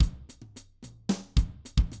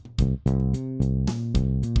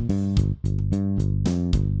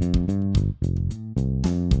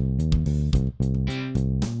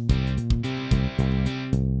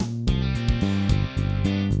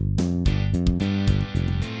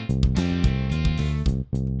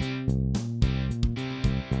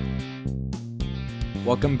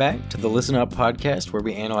Welcome back to the Listen Up podcast, where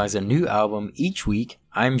we analyze a new album each week.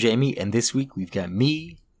 I'm Jamie, and this week we've got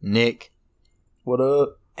me, Nick, what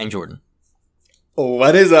up, and Jordan.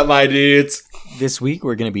 What is up, my dudes? This week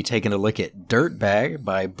we're going to be taking a look at Dirtbag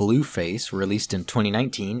by Blueface, released in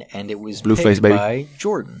 2019, and it was Blueface, picked baby. by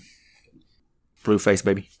Jordan. Blueface,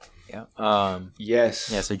 baby. Yeah.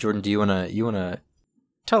 Yes. Yeah. So Jordan, do you wanna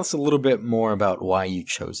tell us a little bit more about why you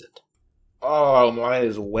chose it? Oh, might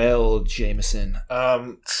as well, Jameson.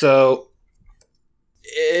 So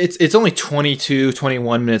it's only 22,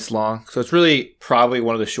 21 minutes long, so it's really probably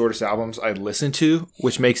one of the shortest albums I listened to,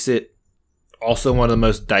 which makes it also one of the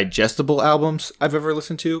most digestible albums I've ever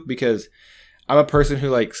listened to, because I'm a person who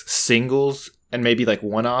likes singles and maybe like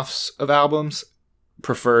one-offs of albums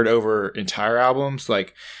preferred over entire albums.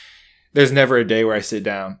 Like, there's never a day where I sit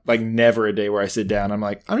down, I'm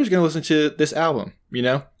like, I'm just going to listen to this album, you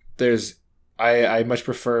know? I much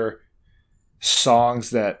prefer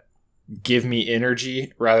songs that give me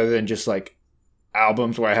energy rather than just like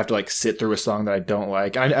albums where I have to like sit through a song that I don't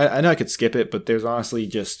like. I know I could skip it, but there's honestly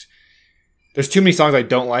there's too many songs I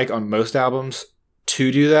don't like on most albums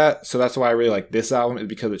to do that. So that's why I really like this album, is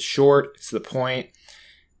because it's short, it's to the point,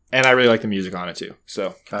 and I really like the music on it too.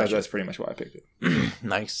 So that's pretty much why I picked it.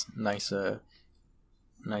 Nice,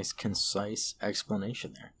 concise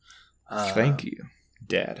explanation there. Thank you,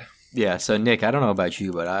 Dad. Yeah, so Nick, I don't know about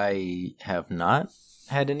you, but I have not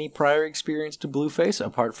had any prior experience to Blueface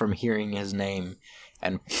apart from hearing his name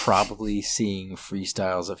and probably seeing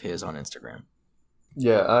freestyles of his on Instagram.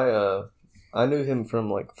 Yeah, I knew him from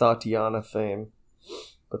like Tatiana fame,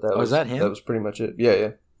 but that was that him? That was pretty much it.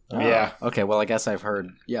 Yeah. Oh, yeah. Okay, well, I guess I've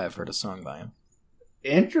heard a song by him.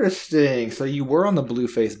 Interesting. So you were on the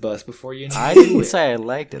Blueface bus before you knew I didn't say I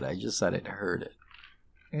liked it. I just said I'd heard it.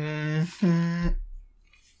 Mm-hmm.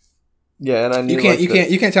 Yeah, and I knew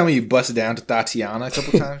you can't tell me you busted down to Tatiana a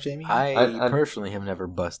couple times, Jamie. I personally have never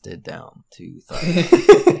busted down to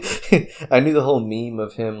Tatiana. I knew the whole meme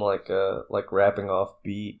of him like rapping off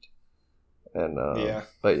beat, and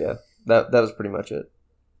but yeah, that was pretty much it.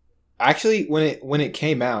 Actually, when it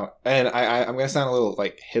came out, and I'm gonna sound a little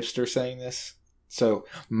like hipster saying this, so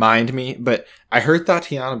mind me, but I heard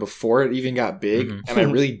Tatiana before it even got big, and I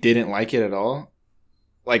really didn't like it at all.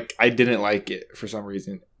 Like, I didn't like it for some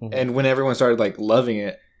reason. Mm-hmm. And when everyone started like loving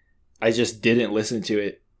it, I just didn't listen to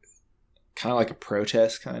it. Kind of like a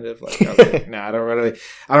protest, kind of like, I was like, nah, I don't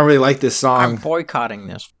really like this song. I'm boycotting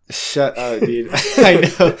this. Shut up, dude.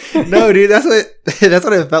 I know. No, dude, that's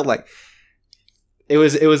what it felt like. It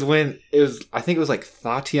was I think it was like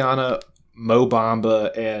Tatiana, Mo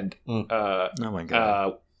Bamba, and oh my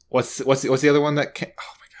god. What's the other one that came?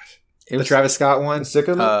 Oh my gosh. The Travis Scott one?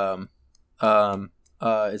 Sycamore?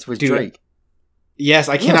 It's with Drake. Yes,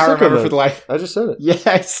 I cannot remember for the life. I just said it.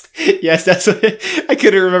 Yes, that's what I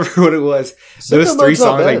couldn't remember what it was. Those three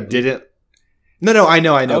songs I didn't. No, I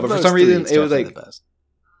know, but for some reason it was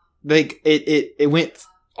like it went.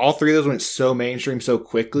 All three of those went so mainstream so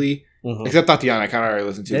quickly. Mm-hmm. Except Tatiana, I kind of already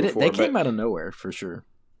listened to before. They came out of nowhere for sure.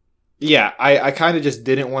 Yeah, I kind of just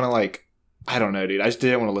didn't want to like. I don't know, dude. I just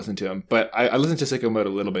didn't want to listen to them. But I listened to Sicko Mode a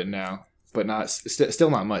little bit now, but still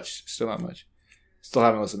not much. Still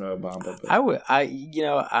haven't listened to Obama. But.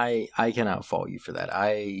 I cannot fault you for that.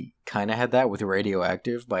 I kind of had that with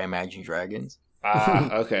Radioactive by Imagine Dragons.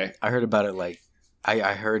 Okay. I heard about it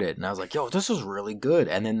I heard it and I was like, yo, this is really good.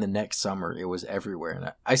 And then the next summer it was everywhere.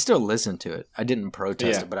 And I still listened to it. I didn't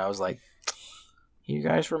protest it, but I was like, you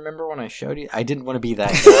guys remember when I showed you? I didn't want to be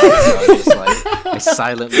that guy. So I was just like, I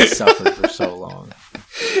silently suffered for so long.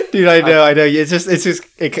 Dude, I know. It's just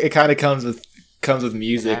it kind of comes with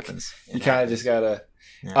music. It happens. You kind of just gotta.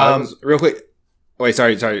 Yeah. Real quick. Wait,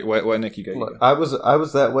 sorry. What Nick? You go. I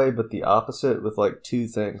was that way, but the opposite with like two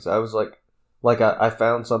things. I was like I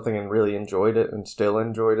found something and really enjoyed it, and still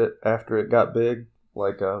enjoyed it after it got big.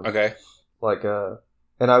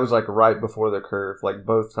 And I was like right before the curve. Like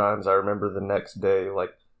both times, I remember the next day,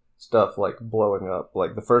 like stuff like blowing up.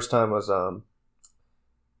 Like the first time was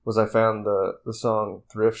I found the song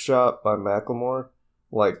 "Thrift Shop" by Macklemore.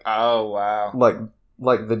 Like, oh wow!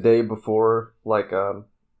 Like the day before, I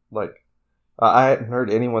hadn't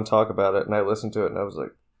heard anyone talk about it, and I listened to it, and I was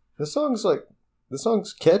like, this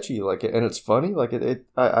song's catchy, like, and it's funny, like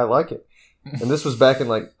I like it. And this was back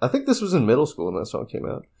in I think this was in middle school when that song came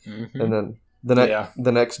out. Mm-hmm. And then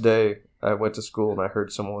the next day, I went to school and I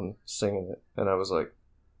heard someone singing it, and I was like,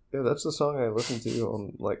 yeah, that's the song I listened to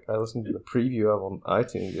on, like, I listened to the preview of on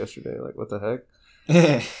iTunes yesterday. Like, what the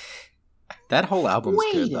heck? That whole album's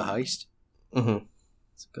good. The Heist. Mm-hmm.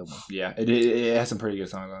 It's a good one. Yeah, it has some pretty good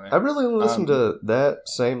songs on there. I really listened to that,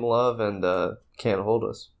 Same Love, and Can't Hold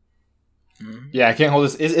Us. Mm-hmm. Yeah, I Can't Hold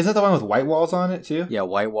This. Is that the one with White Walls on it too? Yeah,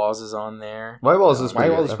 White Walls is on there. White Walls is White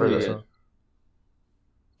pretty Walls good. is pretty I've heard that good. song.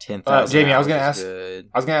 10,000 Jamie, I was Hours gonna is ask. good.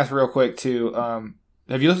 I was gonna ask real quick too.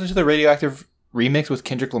 Have you listened to the Radioactive remix with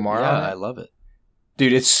Kendrick Lamar? Yeah, on it? I love it.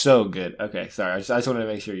 Dude, it's so good. Okay, sorry. I just wanted to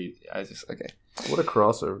make sure you. Okay. What a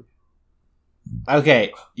crossover.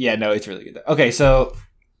 Okay. Yeah, no, it's really good. Okay, so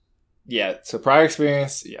yeah, so prior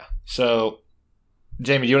experience. Yeah. So,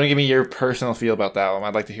 Jamie, do you want to give me your personal feel about that one?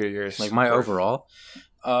 I'd like to hear yours. Like my first. overall,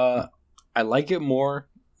 I like it more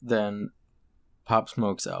than Pop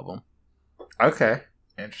Smoke's album, Okay.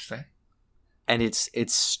 Interesting. and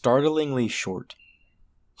it's startlingly short.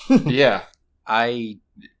 Yeah.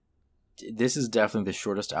 This is definitely the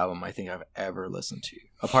shortest album I think I've ever listened to,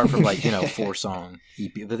 apart from 4-song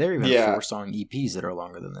EP. But there are even 4-song EPs that are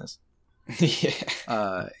longer than this.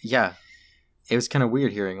 Yeah. Yeah, it was kind of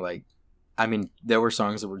weird hearing there were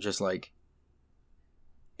songs that were just like,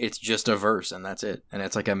 it's just a verse and that's it, and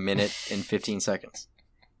it's like a minute and 15 seconds.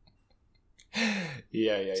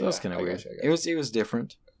 Yeah. So it's kind of weird. Gotcha. It was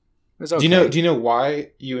different. It was okay. Do you know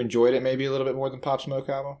why you enjoyed it maybe a little bit more than Pop Smoke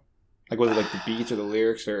album? Like, was it like the beats or the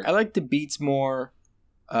lyrics or? I like the beats more.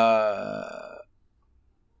 I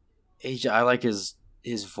like his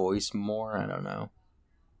voice more. I don't know.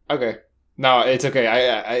 Okay. No, it's okay.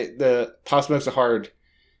 The Pop Smoke's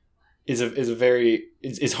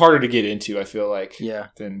it's harder to get into, I feel like,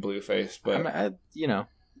 than Blueface. But I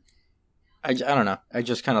don't know. I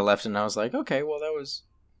just kind of left it and I was like, okay, well that was,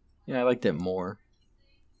 I liked it more.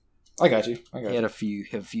 I got you. He had a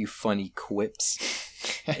few funny quips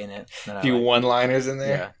in it. A few one-liners in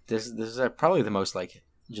there. Yeah, this is probably the most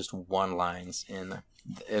just one-lines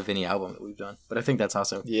of any album that we've done. But I think that's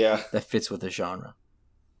also that fits with the genre.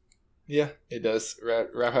 Yeah, it does.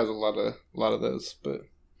 Rap has a lot of those. But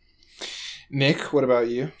Nick, what about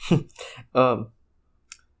you? I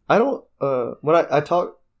don't. When I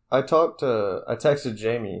texted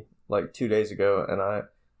Jamie like 2 days ago, and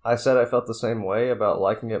I said I felt the same way about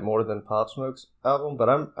liking it more than Pop Smoke's album, but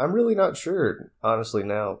I'm really not sure, honestly,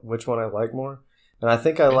 now which one I like more. And I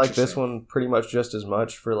think I like this one pretty much just as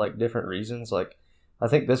much for like different reasons. Like, I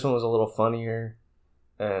think this one was a little funnier,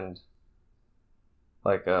 and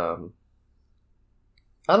like I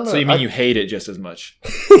don't know. So you mean you hate it just as much?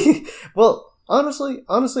 Well, honestly,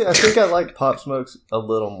 I think I like Pop Smoke's a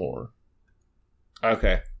little more.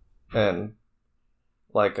 Okay. And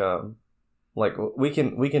like we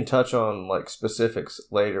can touch on like specifics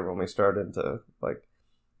later when we start into like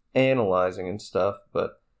analyzing and stuff,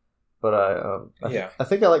 but I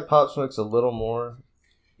think I like Pop Smoke's a little more,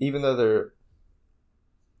 even though they're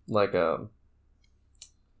like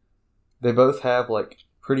they both have like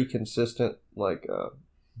pretty consistent like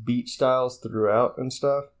beat styles throughout and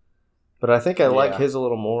stuff. But I think I like his a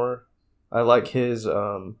little more. I like his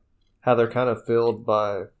how they're kind of filled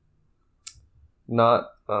by not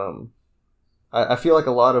I feel like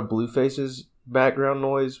a lot of Blueface's background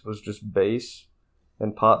noise was just bass,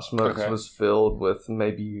 and Pop Smoke's was filled with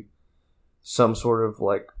maybe some sort of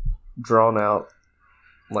like drawn out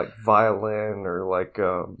like violin or like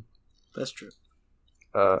that's true.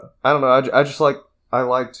 I don't know.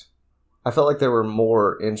 I felt like there were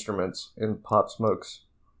more instruments in Pop Smoke's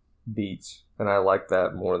beats, and I liked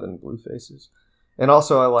that more than Blueface's. And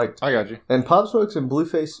also I got you. And Pop Smoke's and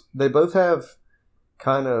Blueface, they both have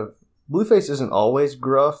kind of, Blueface isn't always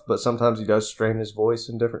gruff, but sometimes he does strain his voice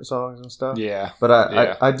in different songs and stuff. Yeah. But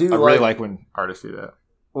I do really like when artists do that.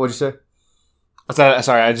 What'd you say?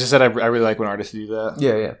 Sorry, I just said I really like when artists do that.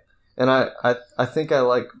 Yeah. And I think I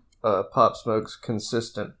like Pop Smoke's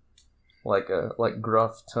consistent like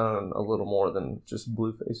gruff tone a little more than just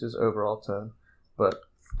Blueface's overall tone. But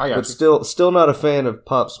still not a fan of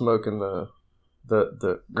Pop Smoke and the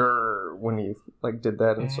grrr when he like did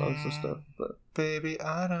that in songs and stuff. But baby,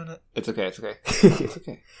 I don't know. It's okay. It's okay.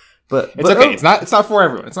 But it's okay. It's not for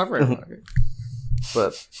everyone. It's not for everyone. Okay.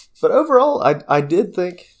 But overall, I did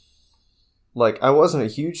think, like, I wasn't a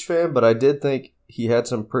huge fan, but I did think he had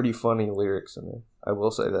some pretty funny lyrics in there. I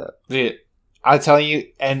will say that. Dude, I tell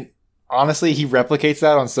you, and honestly, he replicates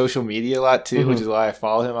that on social media a lot too, which is why I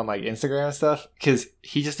follow him on like Instagram and stuff, because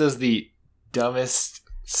he just does the dumbest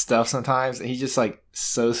stuff sometimes, and he's just like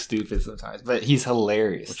so stupid sometimes, but he's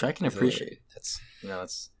hilarious, which I can appreciate. That's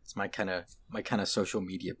it's my kind of social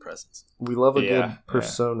media presence. We love a good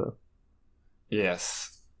persona.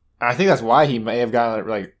 Yes. I think that's why he may have gotten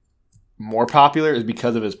like more popular is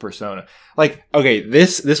because of his persona. Like, okay,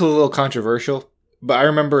 this was a little controversial, but I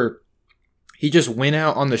remember he just went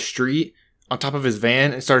out on the street on top of his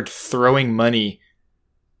van and started throwing money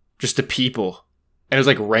just to people. And it was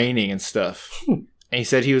like raining and stuff. And he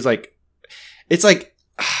said he was like, it's like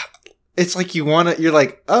you're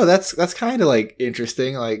like, oh, that's kind of like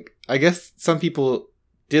interesting. Like, I guess some people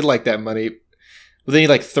did like that money, but then he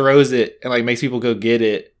like throws it and like makes people go get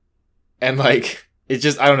it. And like, it's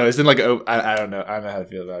just, I don't know. It's in like, I don't know. I don't know how to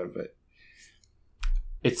feel about it, but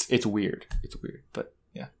it's weird. It's weird, but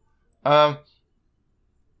yeah.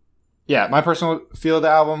 Yeah, my personal feel of the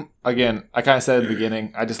album, again, I kind of said at the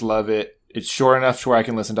beginning, I just love it. It's short enough to where I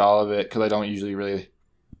can listen to all of it because I don't usually really.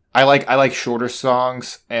 I like shorter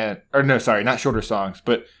songs not shorter songs,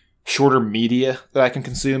 but shorter media that I can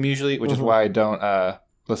consume usually, which is why I don't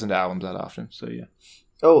listen to albums that often. So yeah.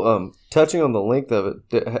 Oh, touching on the length of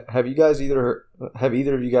it, have either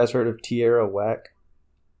of you guys heard of Tierra Whack?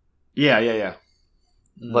 Yeah.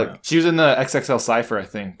 Like she was in the XXL Cypher, I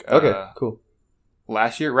think. Okay, cool.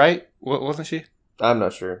 Last year, right? Wasn't she? I'm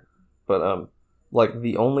not sure, but like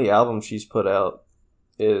the only album she's put out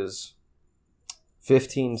is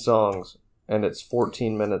 15 songs, and it's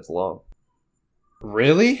 14 minutes long.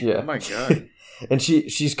 Really? Yeah. Oh my god. And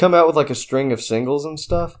she's come out with like a string of singles and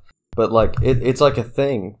stuff, but like it's like a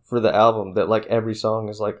thing for the album that like every song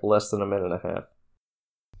is like less than a minute and a half.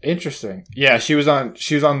 Interesting. Yeah, she was on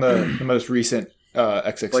the most recent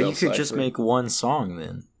XXL. Well, you could just make one song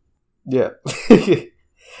then. Yeah.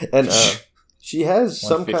 And she has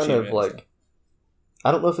some kind of like,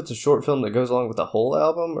 I don't know if it's a short film that goes along with the whole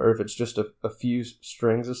album or if it's just a few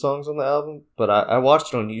strings of songs on the album, but I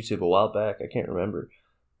watched it on YouTube a while back. I can't remember.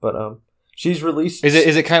 But she's released.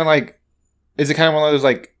 Is it kind of one of those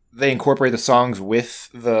like they incorporate the songs with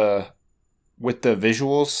the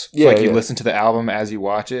visuals? So, like you listen to the album as you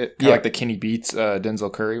watch it? Kind of like the Kenny Beats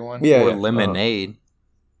Denzel Curry one? Yeah. Or Lemonade.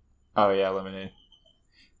 Oh yeah, Lemonade.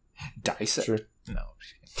 Dissect. Sure. No.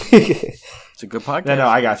 It's a good podcast. No,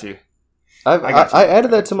 I got you. I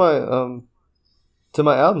added that to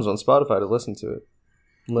my albums on Spotify to listen to it.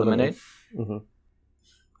 Lemonade? Mm-hmm.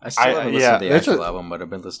 I still haven't listened to the actual album, but I've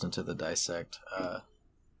been listening to the Dissect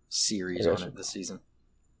series on it this season.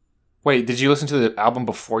 Wait, did you listen to the album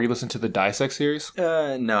before you listened to the Dissect series?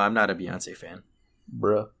 No, I'm not a Beyonce fan.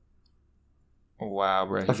 Bruh. Wow,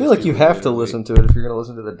 bro. I feel like you have to listen to it if you're going to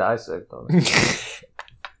listen to the Dissect on it.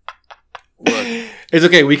 Look, it's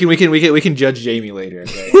okay. We can judge Jamie later.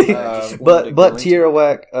 Okay? But Tierra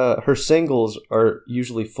Whack, her singles are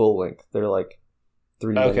usually full length. They're like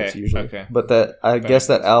 3 minutes usually. Okay. But I guess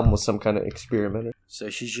that album was some kind of experiment. So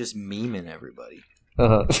she's just memeing everybody.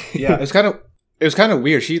 Yeah, it was kind of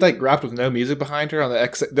weird. She like rapped with no music behind her on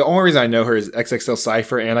the only reason I know her is XXL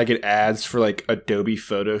Cypher, and I get ads for like Adobe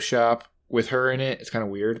Photoshop with her in it. It's kind of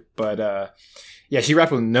weird, but yeah, she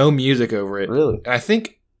rapped with no music over it. Really? And I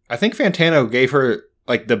think Fantano gave her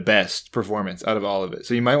like the best performance out of all of it.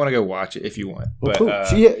 So you might want to go watch it if you want. Well, but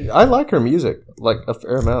cool. I like her music like a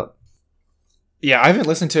fair amount. Yeah, I haven't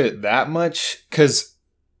listened to it that much because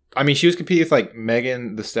I mean she was competing with like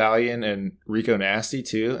Megan Thee Stallion and Rico Nasty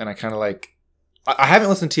too, and I kind of like I haven't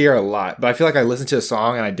listened to her a lot, but I feel like I listened to a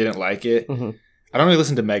song and I didn't like it. Mm-hmm. I don't really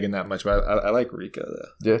listen to Megan that much, but I like Rico though.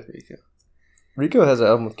 Yeah, Rico has an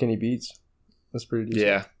album with Kenny Beats. That's pretty decent.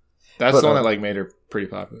 Yeah, that's the one that like made her pretty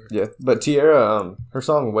popular. Yeah, but Tierra, her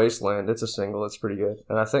song "Wasteland," it's a single. It's pretty good,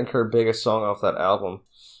 and I think her biggest song off that album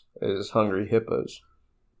is "Hungry Hippos,"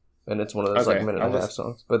 and it's one of those like minute and a half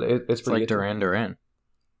songs. But it's pretty like good. Duran.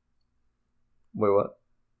 Wait, what?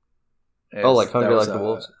 Like "Hungry Like the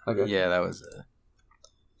Wolves." Okay. Yeah, that was.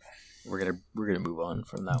 We're gonna move on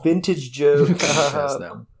from that. Vintage joke.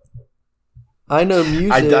 I know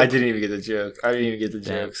music. I didn't even get the joke. I didn't even get the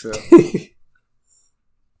joke. So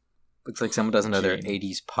looks like someone doesn't know their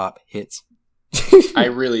 '80s pop hits. I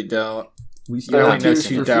really don't. I only know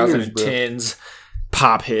 2010s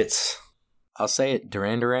pop hits. I'll say it.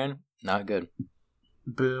 Duran, not good.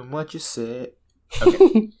 Boom! What you said?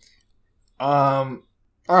 Okay. All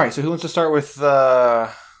right. So who wants to start with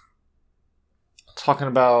talking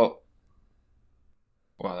about?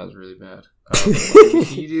 Wow, that was really bad.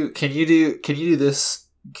 Can you do this?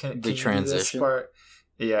 The transition part?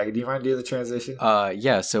 Yeah, do you mind doing the transition?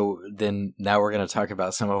 Yeah. So then now we're gonna talk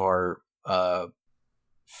about some of our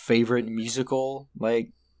favorite musical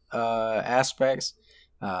aspects,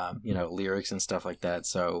 lyrics and stuff like that.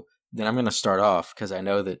 So then I'm gonna start off because I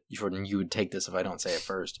know that Jordan, you would take this if I don't say it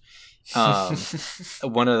first.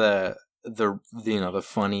 One of the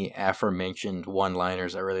funny aforementioned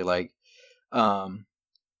one-liners I really like.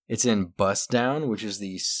 It's in Bust Down, which is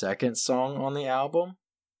the second song on the album.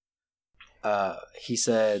 He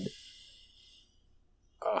said,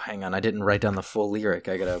 "Oh, hang on, I didn't write down the full lyric.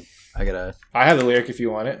 I gotta." I have the lyric if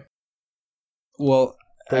you want it. Well,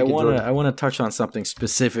 Thank you, Jordan. I wanna touch on something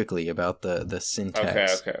specifically about the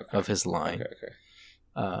syntax Okay. of his line. Okay.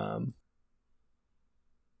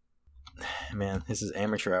 Man, this is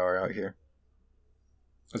amateur hour out here.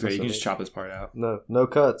 Okay, you can just chop this part out. No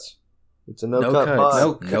cuts. It's a no cut cuts.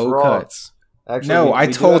 pod. It's No raw. cuts. Actually, No, I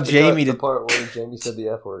do told have to cut Jamie the to- part where Jamie said the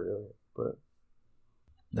F word earlier, but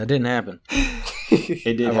That didn't happen.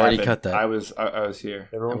 It did I've already happen. cut that. I was here.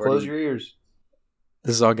 everyone I've close already- your ears.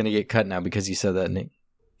 This is all gonna get cut now because you said that, Nick.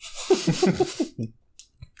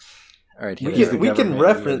 All right, We here can, it we is. can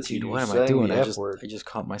reference Dude, you what am I saying doing? the I F word. just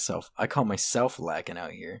caught myself. I caught myself lacking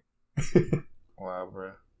out here. Wow,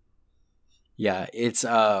 bro. Yeah, it's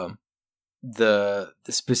the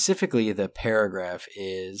specifically the paragraph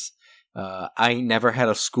is I never had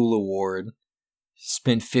a school award,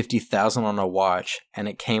 spent 50,000 on a watch, and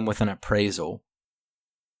it came with an appraisal.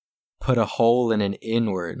 Put a hole in an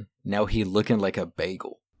inward. Now he looking like a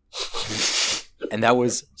bagel. And that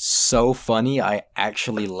was so funny. I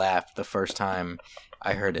actually laughed the first time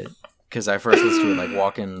I heard it because I first listened to it like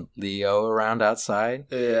walking Leo around outside.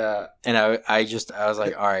 Yeah. And I was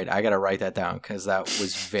like, all right, I gotta write that down because that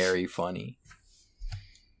was very funny.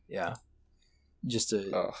 Yeah, just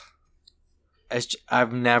a. Oh. I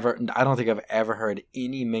don't think I've ever heard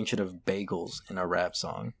any mention of bagels in a rap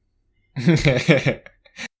song,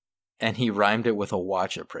 and he rhymed it with a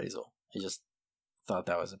watch appraisal. I just thought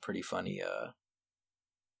that was a pretty funny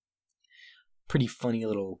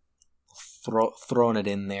little throwing it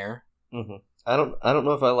in there. Mm-hmm. I don't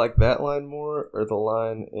know if I like that line more or the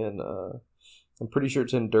line in I'm pretty sure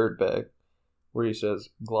it's in Dirtbag where he says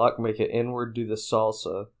Glock make it inward do the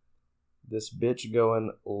salsa, this bitch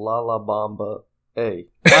going la la bamba, hey.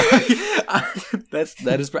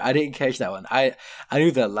 that is I didn't catch that one. I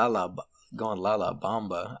knew that going la la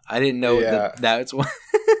bamba. I didn't know that's one.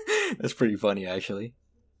 That's pretty funny actually.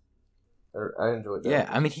 I enjoyed that. Yeah,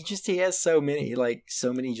 I mean he has so many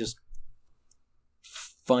just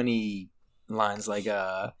funny lines like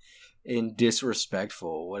in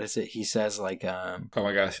Disrespectful. What is it? He says like Oh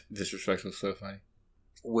my gosh, Disrespectful is so funny.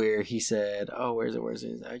 Where he said, "Oh, where's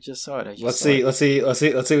it? I just saw it. Let's see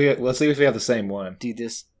if we have the same one." Dude,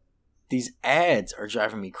 these ads are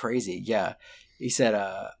driving me crazy. Yeah. He said,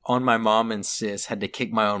 on my mom and sis had to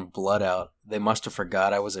kick my own blood out. They must have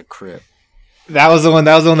forgot I was a Crip. That was the one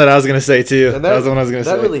that I was gonna say too. And that was the one I was gonna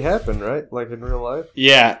say. That really happened, right? Like in real life?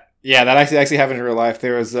 Yeah, that actually happened in real life.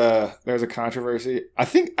 There was a controversy. I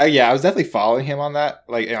think I was definitely following him on that,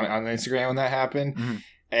 like on Instagram when that happened. Mm-hmm.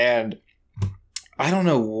 And I don't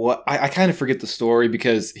know what I kind of forget the story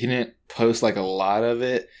because he didn't post like a lot of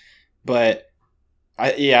it. But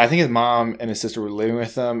I think his mom and his sister were living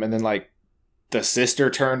with him, and then like the sister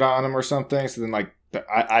turned on him or something. So then like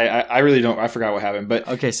I really don't. I forgot what happened. But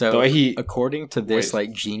okay, so the way according to this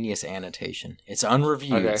like genius annotation, it's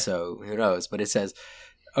unreviewed, so who knows? But it says,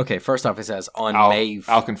 okay, first off, it says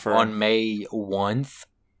I'll confirm on May 1st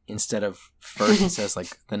instead of first. It says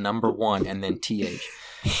like the number 1 and then TH.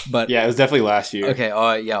 But yeah, it was definitely last year. Okay,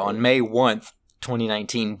 on May 1st,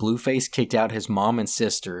 2019, Blueface kicked out his mom and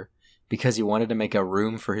sister because he wanted to make a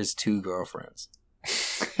room for his 2 girlfriends.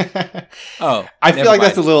 I feel like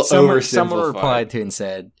that's a little oversimplified. Someone replied to it and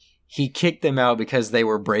said he kicked them out because they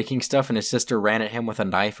were breaking stuff and his sister ran at him with a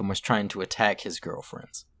knife and was trying to attack his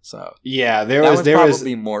girlfriends. So yeah, there was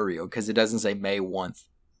probably more real because it doesn't say May 1st.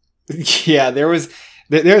 Yeah, there was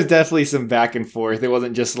definitely some back and forth. It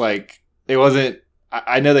wasn't just like it wasn't.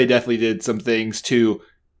 I know they definitely did some things to,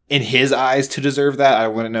 in his eyes, to deserve that. I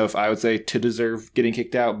wouldn't know if I would say to deserve getting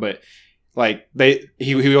kicked out, but like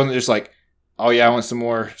he wasn't just like, oh yeah, I want some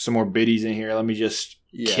more biddies in here. Let me just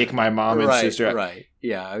kick my mom and sister out. Right.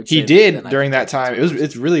 Yeah. He did during that time.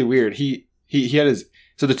 It's really weird. He had his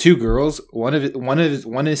the 2 girls. One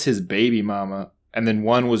is his baby mama, and then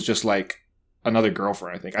one was just like another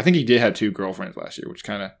girlfriend. I think he did have 2 girlfriends last year, which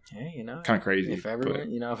kind of crazy. If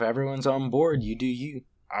everyone's on board, you do you.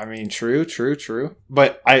 I mean, true.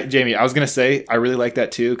 But Jamie, I was gonna say I really like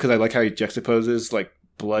that too because I like how he juxtaposes like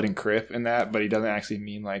blood and Crip in that, but he doesn't actually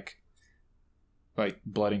mean like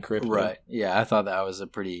blood and Crip. Right. Yeah, I thought that was a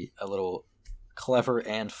little clever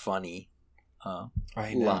and funny line.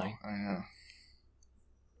 I know.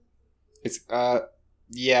 It's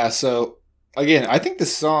yeah. So again, I think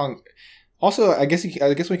this song. Also, I guess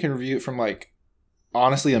we can review it from like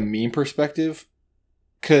honestly a meme perspective,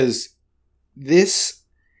 because this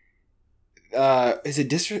is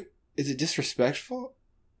it disrespectful?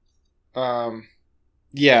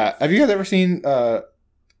 Yeah, have you guys ever seen a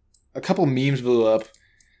couple memes blew up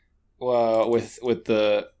with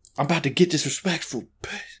the I'm about to get disrespectful.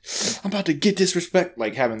 I'm about to get disrespect,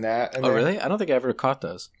 like having that. Oh, really? I don't think I ever caught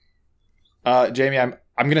those. Jamie, I'm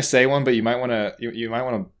gonna say one, but you might want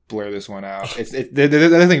to blur this one out.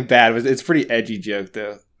 There's nothing bad. It's a pretty edgy joke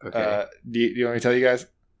though. Okay. Do you want me to tell you guys?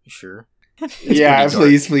 Sure. Yeah,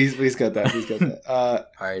 please cut that. Please cut that. All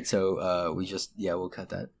right, so we'll cut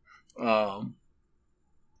that.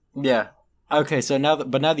 Yeah. Okay, so now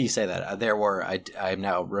that you say that, I'm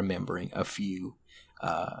now remembering a few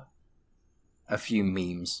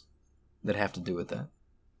memes that have to do with that.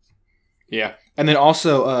 Yeah, and then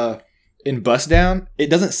also in Bust Down, it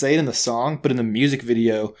doesn't say it in the song, but in the music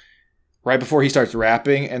video, right before he starts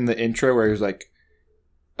rapping, and the intro where he's like,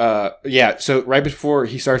 so right before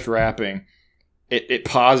he starts rapping, it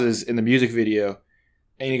pauses in the music video,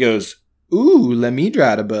 and he goes, "Ooh, let me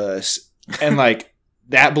drive the bus," and like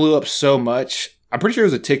that blew up so much. I'm pretty sure it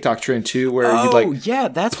was a TikTok trend too, where you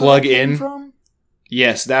that's plug where that in came from?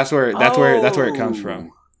 Yes, that's where it comes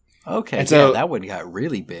from. Okay, and so that one got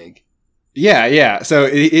really big. Yeah. So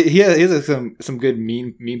he has some good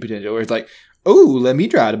meme potential where it's like, "Oh, let me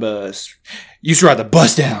drive the bus. You should ride the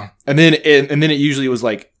bus down," and then it usually was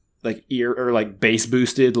like ear or like bass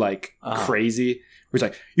boosted like crazy. Where it's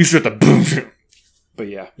like, "You should ride the boom." But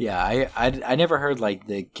yeah. I never heard like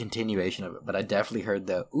the continuation of it, but I definitely heard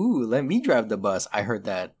the "Ooh, let me drive the bus." I heard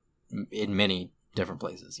that in many different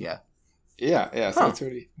places. Yeah. So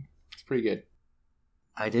it's pretty good.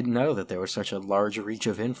 I didn't know that there was such a large reach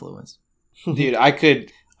of influence. Dude, I'll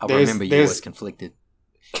remember you was conflicted.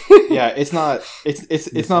 Yeah, it's not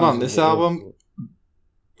on this album.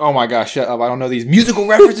 Oh my gosh, shut up. I don't know these musical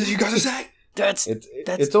references you guys are saying.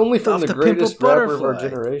 It's only from the greatest rapper of our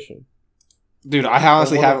generation. Dude, I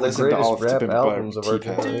honestly haven't listened to all of rap the albums of our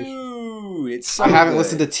generation. Dude, it's so I haven't good.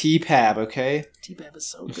 listened to T-Pab, okay? T-Pab is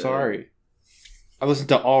so I'm good. sorry. I've listened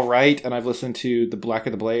to All Right, and I've listened to The Black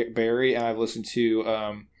of the Berry, and I've listened to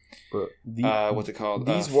what's it called?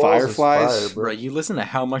 Fireflies. Fire, bro, you listen to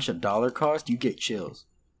How Much a Dollar Cost, you get chills.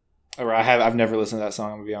 I've never listened to that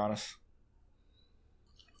song, I'm gonna be honest.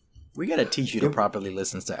 We gotta teach you to properly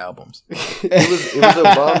listen to albums. It was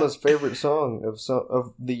Obama's favorite song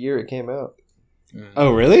of the year it came out. Mm-hmm.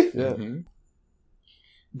 Oh, really? Yeah. Mm-hmm.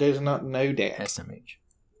 Does not know that. SMH.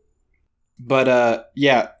 But I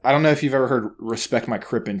don't know if you've ever heard "Respect My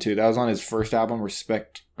Crippin' too." That was on his first album,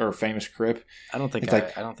 Respect or Famous Crip. I don't think I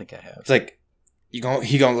have. It's like he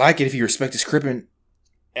gonna like it if you respect his crippin',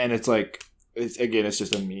 and it's like it's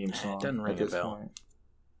just a meme song. It doesn't ring a bell. Point.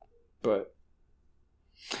 But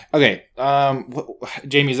okay,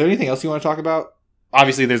 Jamie, is there anything else you want to talk about?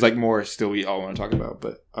 Obviously, there's like more still we all want to talk about,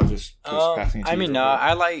 but I'll just passing it to you.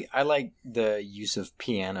 I like the use of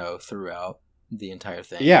piano throughout the entire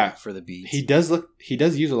thing. Yeah, for the beats. He does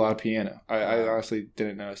use a lot of piano. I honestly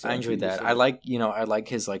didn't notice that. I enjoyed that. I like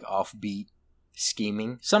his like offbeat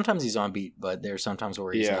scheming. Sometimes he's on beat, but there's sometimes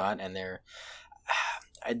where he's not, and there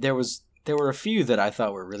were a few that I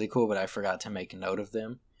thought were really cool, but I forgot to make a note of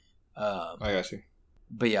them. I got you.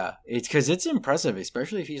 But yeah, it's because it's impressive,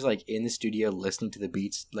 especially if he's like in the studio listening to the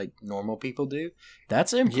beats like normal people do.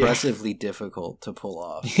 That's impressively difficult to pull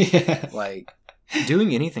off. Yeah. Like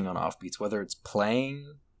doing anything on offbeats, whether it's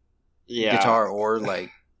playing guitar or like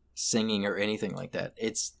singing or anything like that.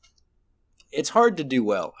 It's hard to do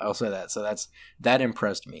well. I'll say that. So that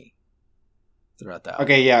impressed me throughout that.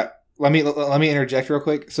 Okay, yeah. Let me interject real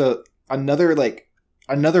quick. So another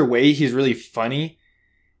way he's really funny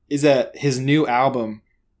is that his new album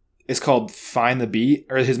is called Find the Beat,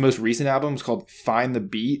 or his most recent album is called Find the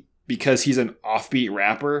Beat, because he's an offbeat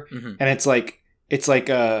rapper, and it's like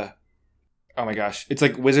oh my gosh, it's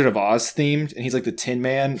like Wizard of Oz themed, and he's like the Tin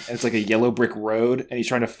Man, and it's like a yellow brick road, and he's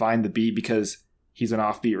trying to find the beat because he's an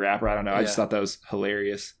offbeat rapper. I don't know. I just thought that was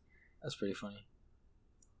hilarious. That's pretty funny.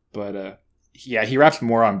 But he raps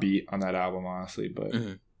more on beat on that album, honestly. But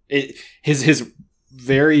his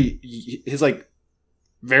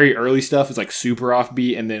very early stuff is like super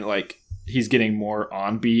offbeat, and then like he's getting more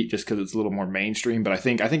on beat just because it's a little more mainstream. But I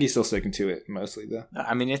think he's still sticking to it mostly though.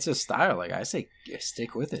 I mean, it's a style. Like I say,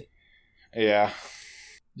 stick with it. Yeah.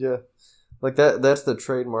 Like that's the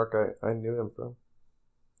trademark I knew him from.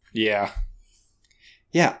 Yeah.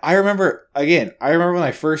 I remember when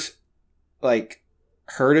I first like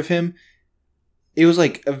heard of him, it was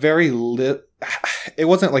like a very it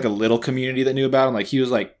wasn't like a little community that knew about him. Like he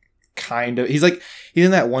was like he's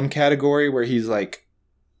in that one category where he's like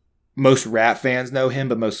most rap fans know him,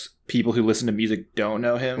 but most people who listen to music don't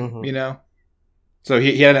know him, you know? So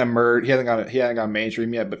he hadn't emerged, he hadn't gone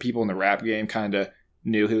mainstream yet, but people in the rap game kind of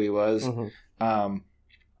knew who he was.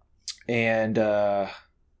 And I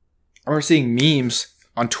remember seeing memes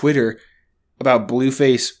on Twitter about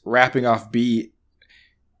Blueface rapping off beat,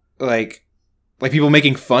 like people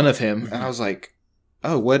making fun of him, and I was like,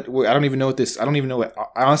 "Oh, what? I don't even know what this. I don't even know what.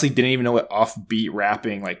 I honestly didn't even know what offbeat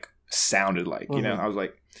rapping like sounded like. You know, I was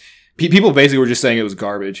like, people basically were just saying it was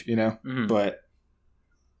garbage. You know, but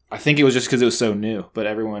I think it was just because it was so new. But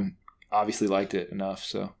everyone obviously liked it enough.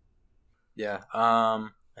 So yeah, I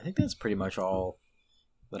think that's pretty much all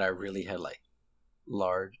that I really had like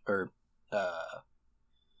large or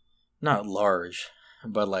not large,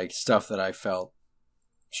 but like stuff that I felt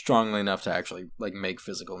strongly enough to actually like make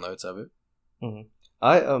physical notes of it. Mm-hmm.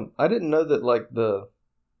 I didn't know that like the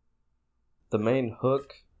main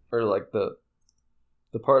hook or like the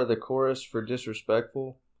part of the chorus for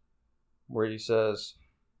Disrespectful where he says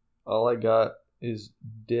all I got is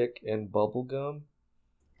dick and bubblegum.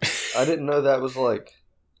 I didn't know that was like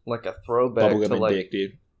a throwback bubblegum to and like dick,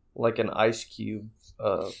 dude. Like an Ice Cube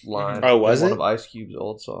line. Oh, was one it? of Ice Cube's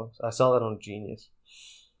old songs. I saw that on Genius.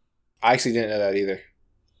 I actually didn't know that either.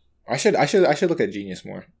 I should look at Genius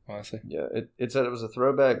more, honestly. Yeah, it said it was a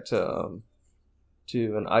throwback to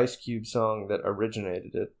an Ice Cube song that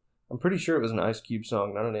originated it. I'm pretty sure it was an Ice Cube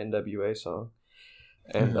song, not an NWA song.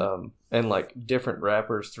 And and like different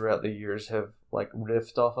rappers throughout the years have like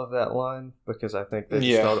riffed off of that line because I think they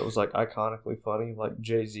just thought it was like iconically funny. Like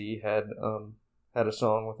Jay-Z had a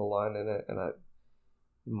song with a line in it, and I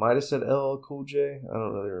might have said LL Cool J. I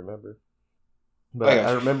don't really remember, but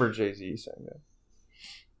I remember Jay-Z saying that.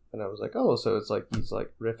 And I was like, oh, so it's like he's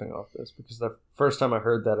like riffing off this. Because the first time I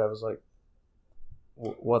heard that, I was like,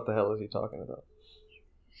 what the hell is he talking about?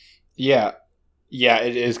 Yeah. Yeah,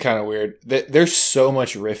 it is kind of weird. There's so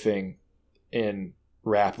much riffing in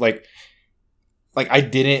rap. Like I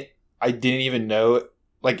didn't even know.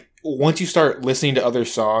 Like, once you start listening to other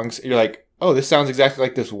songs, you're like, oh, this sounds exactly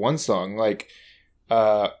like this one song. Like,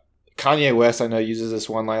 Kanye West, I know, uses this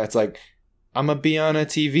one line. It's like, I'ma be on a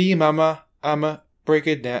TV, mama. I'ma break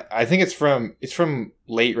it down. I think it's from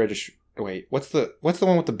Late Registration. Wait, what's the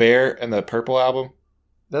one with the bear and the purple album?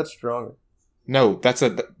 That's Stronger. No, that's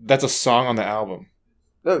a song on the album.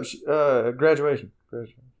 Oh, Graduation.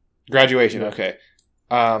 Graduation. Yeah. Okay.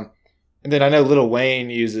 And then I know Lil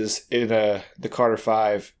Wayne uses in the Carter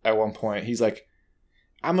 5 at one point. He's like,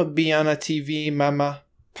 "I'ma be on a TV, mama,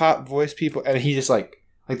 pop voice people," and he just like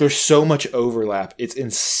there's so much overlap. It's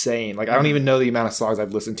insane. Like, I don't even know the amount of songs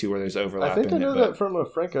I've listened to where there's overlap. I think I know that from a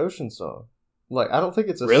Frank Ocean song. Like, I don't think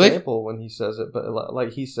it's a sample when he says it, but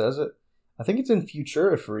like he says it. I think it's in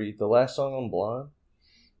Futura Free, the last song on Blonde,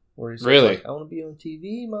 where he says, like, I want to be on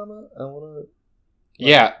TV, mama. I want to. Like,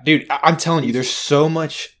 yeah, dude, I'm telling you, there's so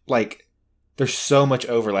much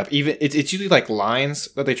overlap. Even it's usually like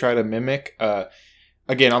lines that they try to mimic.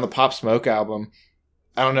 Again, on the Pop Smoke album,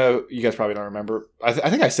 I don't know, you guys probably don't remember. I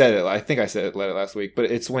think I said it. I think I said it last week, but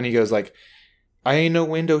it's when he goes like, "I ain't no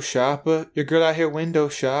window shopper. Your girl out here window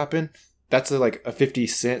shopping." That's like a 50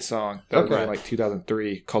 Cent song that was in like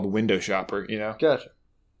 2003 called "Window Shopper." You know, gotcha.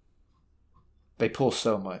 They pull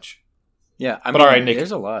so much. Yeah, I mean, but all right, Nick,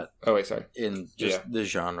 there's a lot. Oh wait, sorry. In just the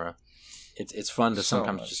genre, it's fun to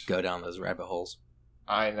sometimes just go down those rabbit holes.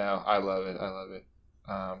 I know, I love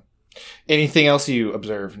it. Anything else you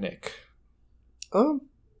observe, Nick?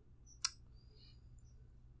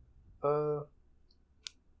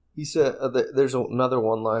 He said there's another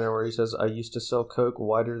one-liner where he says, "I used to sell coke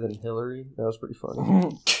wider than Hillary." That was pretty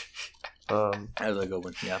funny. That was a good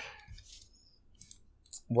one. Yeah.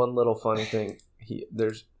 One little funny thing.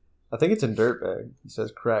 I think it's in Dirtbag. He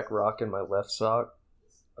says, "Crack rock in my left sock."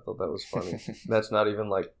 I thought that was funny. That's not even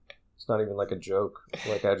like a joke.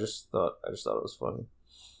 Like, I just thought it was funny.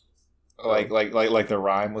 Like the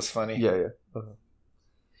rhyme was funny. Yeah. Okay.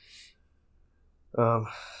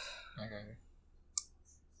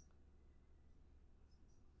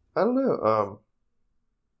 I don't know.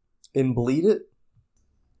 In Bleed It,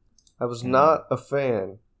 I was not a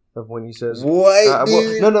fan of when he says what?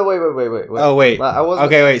 No, wait. Oh wait. I wasn't.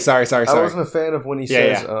 Okay, wait. Sorry. I wasn't a fan of when he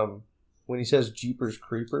says when he says Jeepers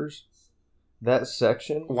Creepers. That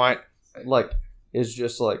section, why? Like, is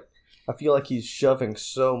just like, I feel like he's shoving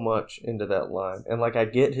so much into that line, and like I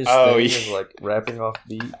get his thing is like rapping off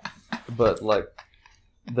beat, but like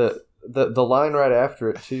the line right after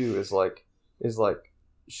it too is like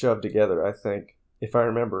shoved together, I think, if I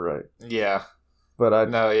remember right. Yeah. But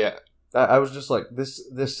I was just like,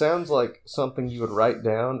 this sounds like something you would write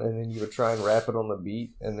down and then you would try and rap it on the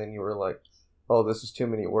beat, and then you were like, oh, this is too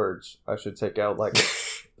many words. I should take out like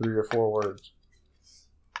 3 or 4 words.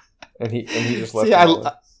 And he just left it.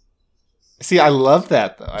 I love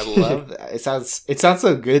that though. I love that. It sounds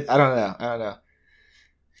so good. I don't know.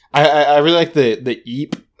 I really like the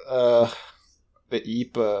Eep. The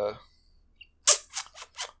Eep.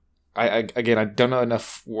 I don't know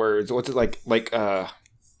enough words. What's it like?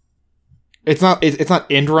 It's not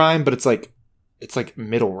end rhyme, but it's like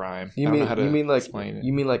middle rhyme. You I don't know how to mean like explain it.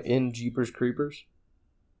 you mean like in Jeepers Creepers?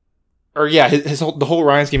 Or yeah, the whole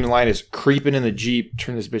rhyme scheme in line is creeping in the Jeep,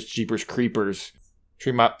 turn this bitch Jeepers Creepers.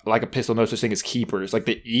 Treat my like a pistol, no such thing as keepers. Like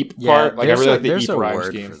the Eep part, like I really like the Eep rhyme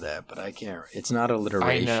word scheme for that, but I can't. It's not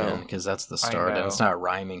alliteration because that's the start, and it's not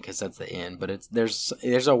rhyming because that's the end. But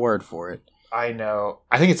there's a word for it. I know.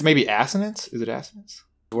 I think it's maybe assonance. Is it assonance?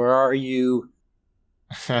 Where are you?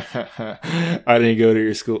 I didn't go to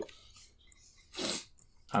your school.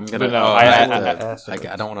 I'm gonna. No, I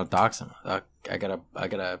don't want to dox him. I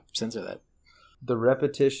gotta censor that. The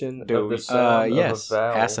repetition of the sound yes, of a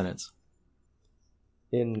vowel. assonance.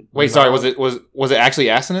 Wait, sorry. Was it actually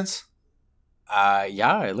assonance?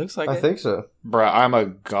 Yeah, it looks like I think so. Bruh, I'm a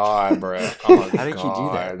god, bruh. How did you do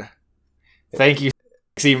that? Thank you.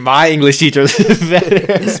 See, my English teacher is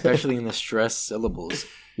better. Especially in the stressed syllables.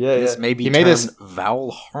 Yeah, this may be termed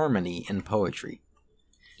vowel harmony in poetry.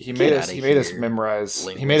 He made us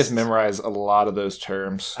memorize a lot of those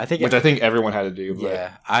terms. I think everyone had to do. But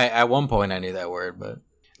yeah, I at one point I knew that word, but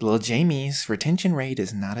little Jamie's retention rate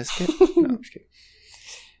is not as good. No, I'm just kidding.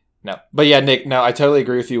 No, but yeah, Nick. No, I totally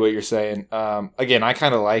agree with you what you're saying. Again, I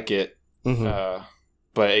kind of like it,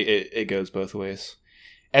 but it goes both ways.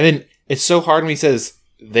 And then it's so hard when he says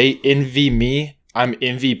they envy me, I'm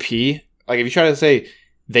MVP. Like if you try to say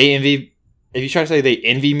they envy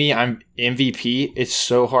me, I'm MVP. It's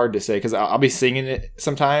so hard to say because I'll be singing it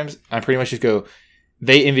sometimes. I pretty much just go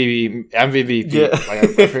they envy me, I'm MVP. Yeah. Like I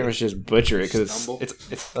pretty much just butcher it because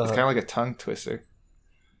it's kind of like a tongue twister.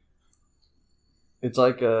 It's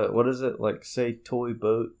like what is it? Like say toy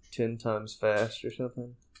boat 10 times fast or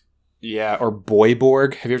something? Yeah, or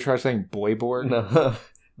Boyborg. Have you ever tried saying Boyborg? No.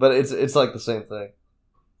 But it's like the same thing.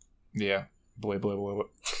 Yeah. Boy.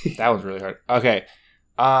 That was really hard. Okay.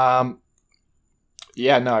 Yeah,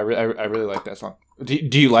 no, I really like that song.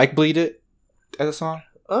 Do you like Bleed It as a song?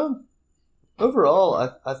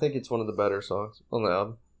 Overall, I think it's one of the better songs on the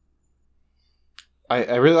album.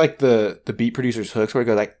 I really like the beat producer's hooks where he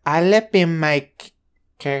goes like, I left in my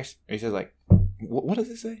case. He says like, what does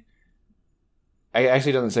it say? I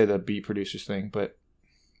actually doesn't say the beat producer's thing, but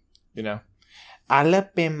you know, I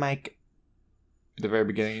left in my at the very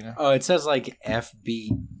beginning, you know. Oh, it says like FB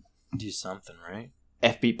do something, right?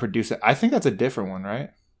 FB producer. I think that's a different one, right?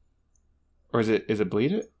 Or is it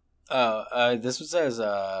Bleed It? This one says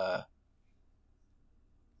I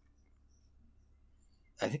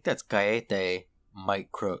think that's Kaete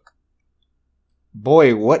Mike Crook.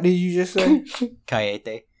 Boy, what did you just say?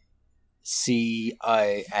 Kaete.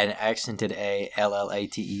 An accented A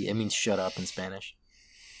LLATE. It means shut up in Spanish.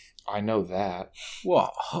 I know that. Whoa.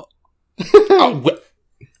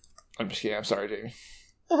 I'm just kidding. I'm sorry, Jamie.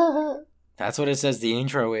 That's what it says the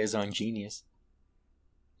intro is on Genius.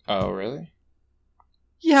 Oh, really?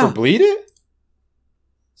 Yeah. For Bleed It?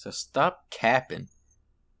 So stop capping.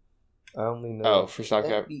 I only know. Oh, for stop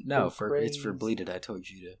capping. No, it's for Bleed It. I told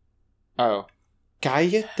you to. Oh.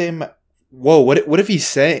 Cállate. Whoa, what if he's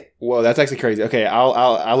saying... Whoa, that's actually crazy. Okay,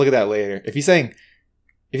 I'll look at that later. If he's saying...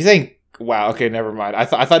 Wow, okay, never mind. I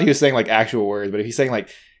thought he was saying like actual words, but if he's saying like...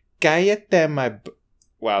 Cállate my...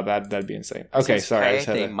 Wow, that'd be insane. Okay, sorry.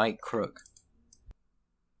 Cállate Mike Crook.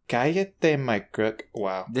 Cállate Mike Crook.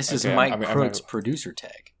 Wow. This is Mike Crook's producer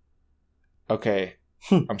tag. Okay.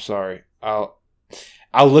 I'm sorry. I'll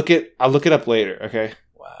look it up later, okay?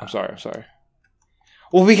 Wow. I'm sorry.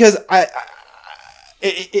 Well, because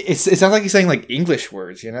it sounds like he's saying like English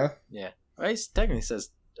words, you know? Yeah. Well, he technically says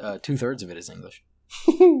 2/3 of it is English.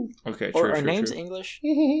 Okay, true. Our name's English.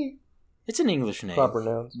 It's an English name. Proper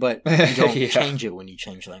nouns. But you don't change it when you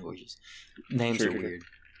change languages. Names are weird.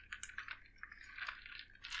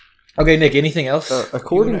 Okay, Nick, anything else?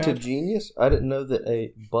 According to Genius, I didn't know that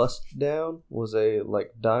a bust down was a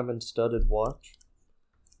like diamond studded watch.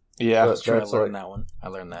 Yeah, that's true. I learned that one.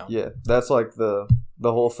 Yeah, that's like the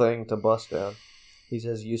whole thing to bust down. He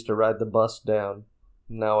says, used to ride the bus down.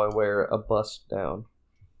 Now I wear a bust down.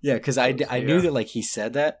 Yeah, because I knew that like he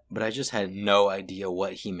said that, but I just had no idea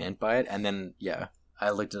what he meant by it. And then, yeah,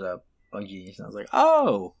 I looked it up on Genius and I was like,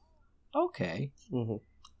 oh, okay. Mm-hmm.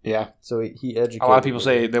 Yeah. So he educated. A lot of people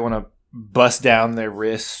say they want to bust down their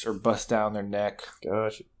wrists or bust down their neck.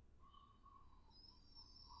 Gosh.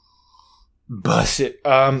 Bust it.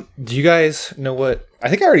 Do you guys know what? I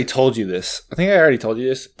think I already told you this. But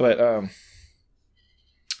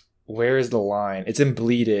where is the line? It's in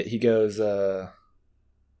Bleed It. He goes,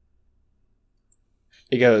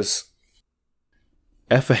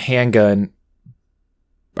 F a handgun.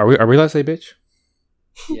 Are we allowed to say bitch?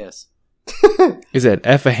 Yes. He said,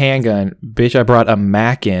 F a handgun, bitch, I brought a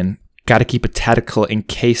Mac in. Gotta keep a tactical in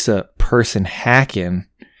case a person hacking.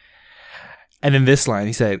 And then this line,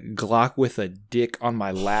 he said, Glock with a dick on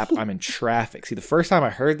my lap, I'm in traffic. See, the first time I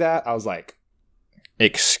heard that, I was like,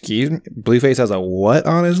 excuse me? Blueface has a what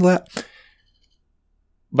on his lap?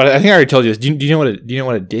 But I think I already told you this. Do you know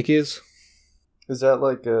what a dick is? Is that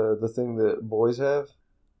like the thing that boys have?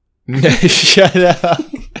 Shut up.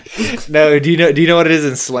 No, do you know what it is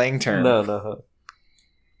in slang term? No.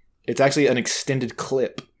 It's actually an extended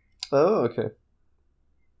clip. Oh, okay.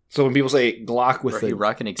 So when people say Glock with a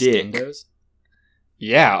rocking dick, extendos?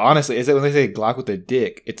 yeah, honestly, is that when they say Glock with a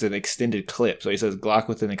dick, it's an extended clip. So he says Glock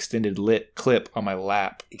with an extended clip on my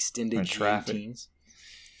lap. Extended traffic. G18s.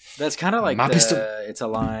 That's kind of like My pistol- it's a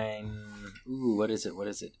line. Ooh, what is it?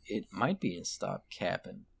 It might be in Stop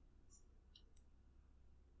Capping.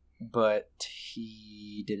 But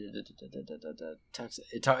he did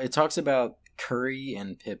it talks about Curry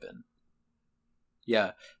and Pippen.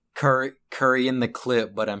 Yeah, Curry in the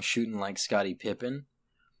clip, but I'm shooting like Scottie Pippen.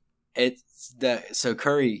 It's that so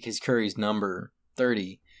Curry, because Curry's number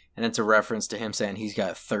 30, and it's a reference to him saying he's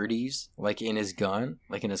got 30s like in his gun,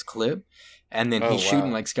 like in his clip, and then he's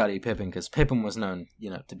shooting like Scottie Pippen because Pippen was known,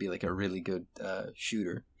 to be like a really good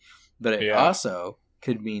shooter. But it also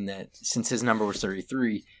could mean that since his number was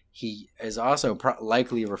 33, he is also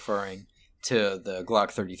likely referring to the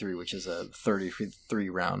Glock 33, which is a 33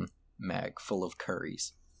 round mag full of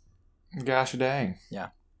Curries. Gosh dang. Yeah.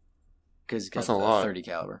 Because that's got a lot. 30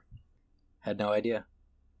 caliber. Had no idea.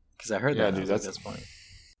 Because I heard Yeah, that. dude, That's funny.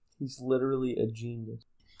 He's literally a genius.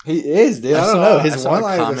 He is, dude. I don't know. His I one saw a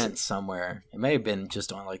line comment somewhere. It may have been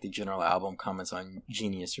just on like the general album comments on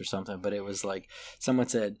Genius or something, but it was like someone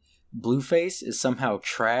said Blueface is somehow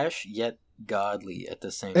trash yet godly at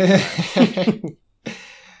the same time.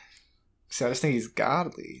 So I just think he's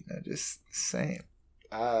godly. Just saying.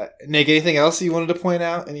 Nick, anything else you wanted to point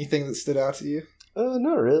out? Anything that stood out to you?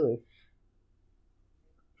 Not really.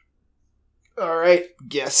 All right,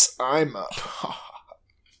 guess I'm up.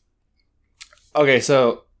 Okay,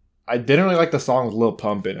 so I didn't really like the song with Lil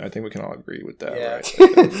Pump in it. I think we can all agree with that, Yeah, right?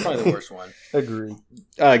 it's probably the worst one. Agreed.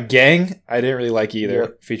 Gang, I didn't really like either.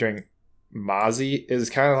 Yep. Featuring Mozzie is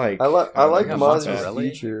kind of like I like think Mozzie's Mozzarella.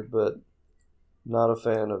 feature, but not a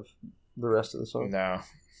fan of the rest of the song. No,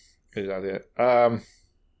 it's not it.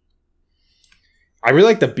 I really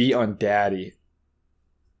like the beat on Daddy,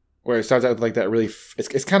 where it starts out with like that really.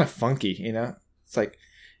 It's kind of funky, It's like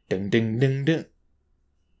ding ding ding ding.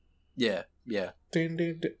 Yeah. Ding,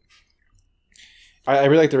 ding, ding. I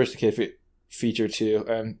really like the Rich the Kid feature too,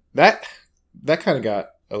 and that kind of got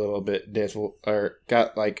a little bit danceable, or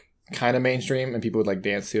got like kind of mainstream, and people would like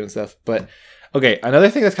dance to and stuff. But okay, another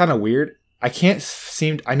thing that's kind of weird. I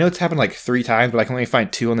know it's happened like 3 times, but I can only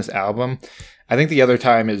find 2 on this album. I think the other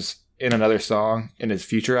time is in another song in his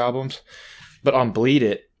future albums. But on Bleed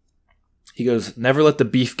It, he goes, "Never let the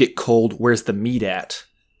beef get cold. Where's the meat at?"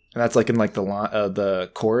 And that's like in like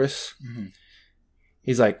the chorus. Mm-hmm.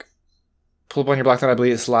 He's like, "Pull up on your block, then I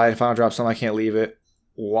bleed it, slide, final drop, something I can't leave it.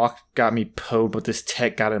 Walk got me poed, but this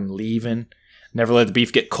tech got him leaving. Never let the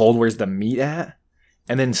beef get cold. Where's the meat at?"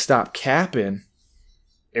 And then Stop Capping.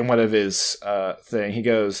 In one of his thing, he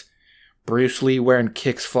goes, "Bruce Lee wearing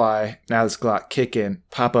kicks fly. Now this Glock kicking.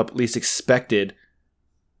 Pop up least expected."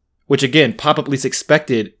 Which again, pop up least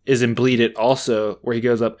expected is in Bleed It also, where he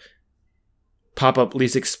goes up. Pop up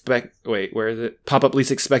least Wait, where is it? Pop up least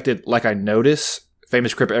expected. Like I notice.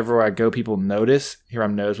 Famous crip everywhere I go, people notice. Here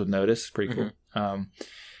I'm nose with notice. Pretty cool. Mm-hmm.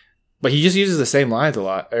 But he just uses the same lines a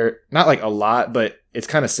lot, or not like a lot, but it's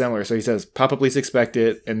kind of similar. So he says pop up least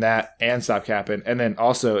expected and that, and Stop Capping, and then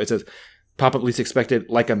also it says pop up least expected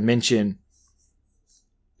like a mention.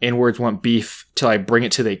 N-words want beef till I bring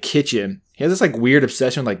it to the kitchen. He has this like weird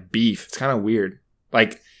obsession with like beef. It's kind of weird.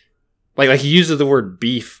 Like he uses the word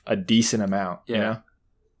beef a decent amount, and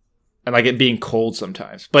like it being cold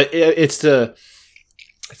sometimes. But it's to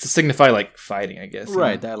signify like fighting, I guess.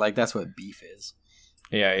 Right. That's what beef is.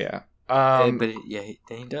 Yeah.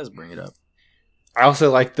 He does bring it up. I also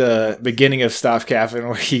like the beginning of Stop Capping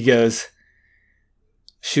where he goes,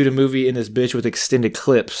 "Shoot a movie in this bitch with extended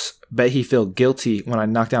clips. Bet he feel guilty when I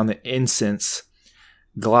knock down the incense.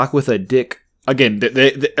 Glock with a dick." Again,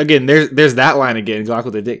 there's that line again. Glock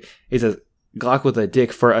with a dick. He says, "Glock with a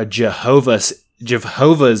dick for a Jehovah's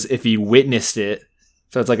if he witnessed it."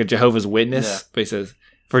 So it's like a Jehovah's Witness. Yeah. But he says,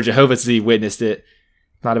 "For Jehovah's if he witnessed it."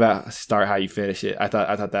 Not about start how you finish it. I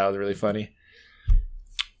thought that was really funny.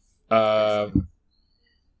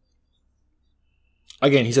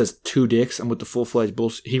 again, he says 2 dicks. I'm with the full-fledged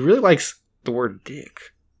bullshit. He really likes the word dick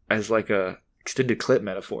as like a extended clip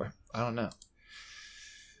metaphor. I don't know.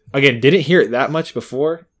 Again, didn't hear it that much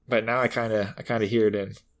before, but now I kind of hear it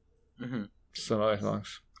in some other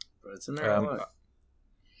songs. But it's in there a lot.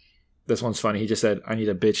 This one's funny. He just said, "I need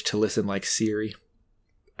a bitch to listen like Siri."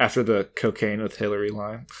 After the cocaine with Hillary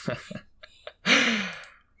line.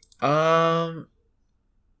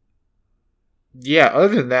 Yeah,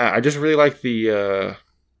 other than that, I just really like the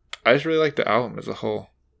album as a whole.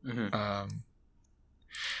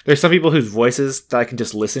 There's some people whose voices that I can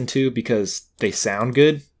just listen to because they sound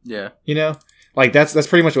good. Yeah. You know? Like that's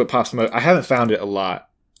pretty much what Pop Smoke. I haven't found it a lot.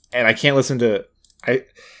 And I can't listen to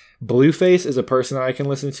Blueface is a person that I can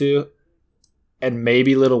listen to, and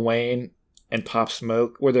maybe Lil Wayne and Pop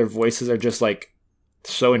Smoke, where their voices are just like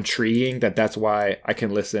so intriguing that's why I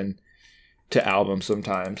can listen to albums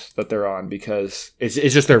sometimes that they're on, because it's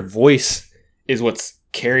just their voice is what's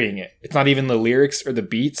carrying it. It's not even the lyrics or the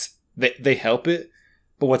beats. They help it,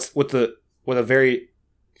 but the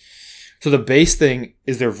bass thing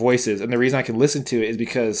is their voices, and the reason I can listen to it is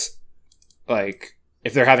because, like,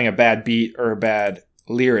 if they're having a bad beat or a bad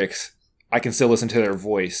lyrics, I can still listen to their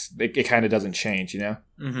voice. It kind of doesn't change, you know?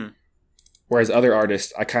 Mm-hmm. Whereas other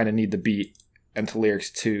artists, I kind of need the beat and the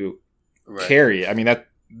lyrics to carry it. I mean,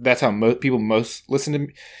 that's how people most listen to.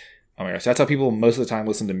 Oh my gosh, that's how people most of the time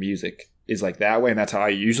listen to music, is like that way, and that's how I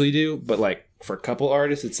usually do. But like for a couple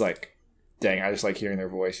artists, it's like, dang, I just like hearing their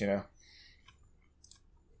voice, you know.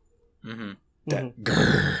 Yeah,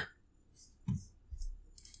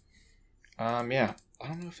 I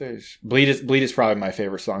don't know if there's Bleed is probably my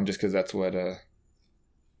favorite song, just because that's what I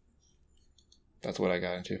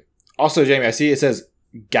got into. Also, Jamie, I see it says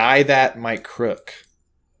 "Guy That Mike Crook."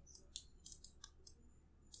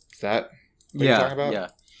 Is that what you're talking about? Yeah.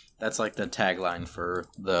 That's like the tagline for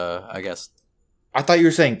the, I guess. I thought you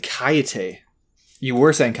were saying Kayate. You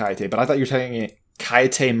were saying Kayate, but I thought you were saying it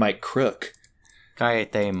Kayate Mike Crook.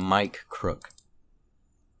 Kayate Mike Crook.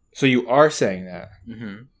 So you are saying that.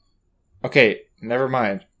 Mm-hmm. Okay, never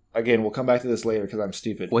mind. Again, we'll come back to this later because I'm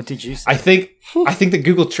stupid. What did you say? I think that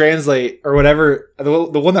Google Translate or whatever, the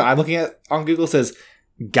one that I'm looking at on Google says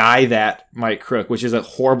 "Guy That Mike Crook," which is a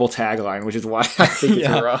horrible tagline, which is why I think it's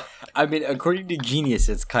wrong. I mean, according to Genius,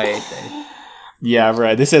 it's Kayate. Yeah,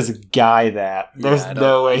 right. This says "Guy That." There's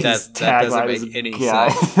no way his tagline is any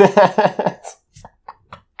sense.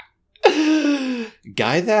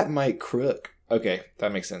 Guy That Mike Crook. Okay,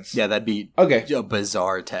 that makes sense. Yeah, that'd be a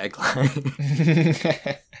bizarre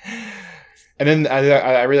tagline. And then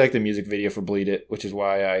I really like the music video for "Bleed It," which is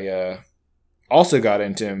why I also got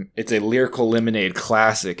into him. It's a Lyrical Lemonade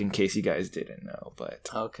classic, in case you guys didn't know. But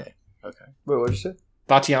okay. Wait, what did you say?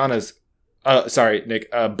 Tatiana's. Sorry, Nick.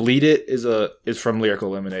 "Bleed It" is from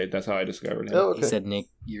Lyrical Lemonade. That's how I discovered him. Oh, okay. He said, "Nick,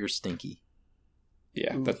 you're stinky."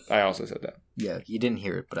 Yeah, I also said that. Yeah, you didn't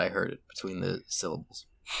hear it, but I heard it between the syllables.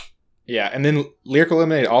 Yeah, and then Lyrical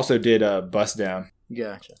Lemonade also did "Bust Down."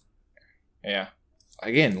 Gotcha. Yeah.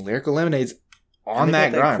 Again, Lyrical Lemonade's on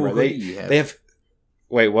that grind, cool bro. They have.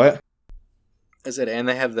 Wait, what? I said, and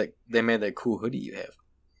they made that cool hoodie you have.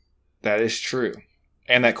 That is true,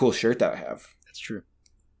 and that cool shirt that I have. That's true,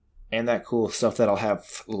 and that cool stuff that I'll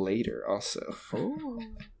have later, also.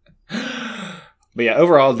 But yeah,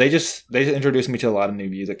 overall, they just introduced me to a lot of new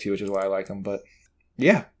music too, which is why I like them. But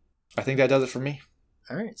yeah, I think that does it for me.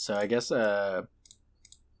 All right, so I guess. All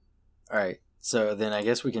right, so then I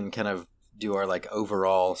guess we can kind of do our like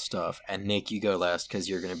overall stuff. And Nick, you go last because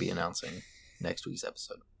you're going to be announcing next week's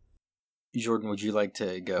episode. Jordan, would you like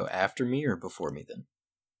to go after me or before me? Then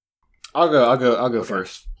I'll go okay.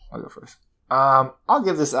 first. I'll go first. I'll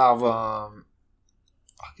give this album.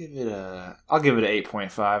 I'll give it an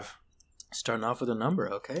 8.5. Starting off with a number,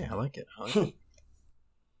 okay, I like it.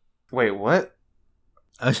 Wait, what?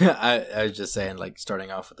 I was just saying, like,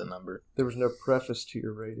 starting off with a number. There was no preface to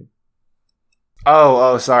your rating.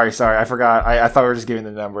 Oh, sorry. I forgot. I thought we were just giving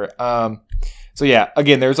the number. So yeah,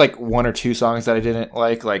 again, there's like one or two songs that I didn't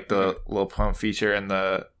like the Lil Pump feature and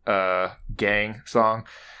the Gang song.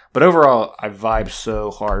 But overall, I vibe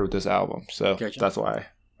so hard with this album. So gotcha. That's why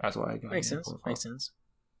I got Makes sense.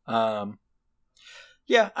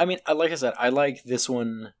 Yeah, I mean, like I said, I like this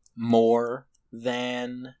one more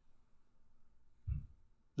than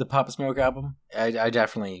the Papa Smoke album. I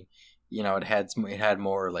definitely, it had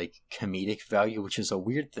more like comedic value, which is a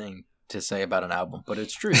weird thing to say about an album, but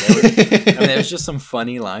it's true. There's just some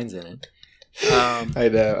funny lines in it. I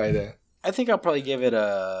know. I think I'll probably give it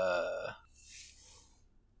I'll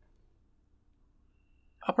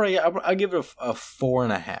give it a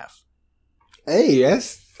 4.5. Hey,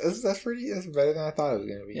 That's better than I thought it was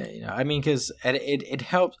gonna be. Yeah, I mean, because it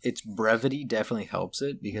helps. Its brevity definitely helps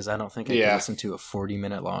it because I don't think I can listen to a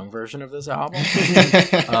 40-minute long version of this album.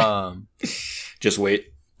 Just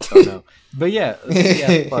wait. Oh no, but yeah,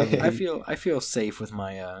 I feel safe with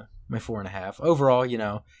my my 4.5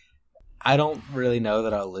 overall. I don't really know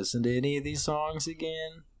that I'll listen to any of these songs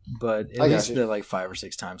again, but at least the 5 or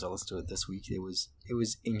 6 times I listened to it this week, it was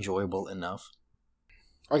enjoyable enough.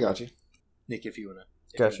 I got you, Nick. If you wanna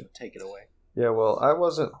take it away. Yeah, well, I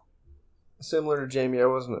wasn't similar to Jamie. I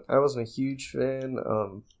wasn't a huge fan.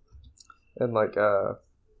 And I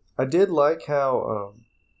did like how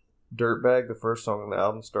Dirtbag, the first song on the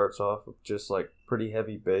album, starts off with just like pretty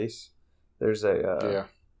heavy bass. There's a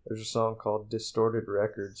song called "Distorted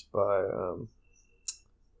Records" by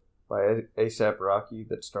A$AP Rocky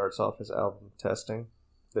that starts off his album "Testing."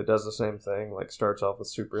 That does the same thing, like starts off with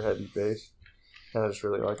super heavy bass. And I just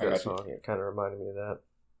really like that song. It kind of reminded me of that.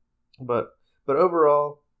 But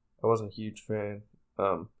overall, I wasn't a huge fan.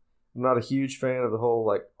 I'm not a huge fan of the whole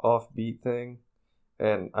like offbeat thing,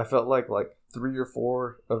 and I felt like 3 or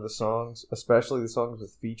 4 of the songs, especially the songs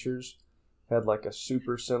with features, had like a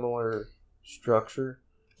super similar structure,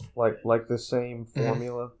 like the same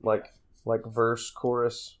formula, like verse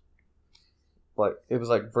chorus, like it was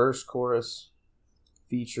like verse chorus,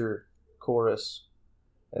 feature chorus,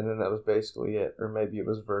 and then that was basically it. Or maybe it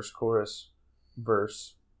was verse chorus,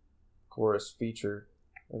 feature,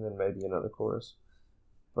 and then maybe another chorus.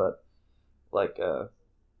 But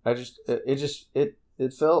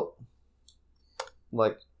it felt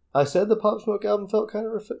like, I said the Pop Smoke album felt kind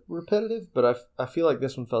of repetitive, but I feel like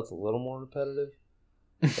this one felt a little more repetitive,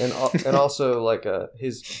 and also like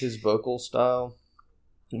his vocal style,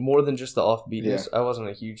 more than just the offbeatness. I wasn't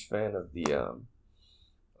a huge fan of the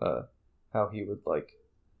how he would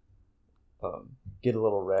get a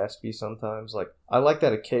little raspy sometimes. Like, I like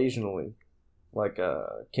that occasionally. Like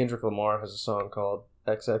Kendrick Lamar has a song called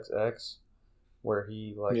XXX where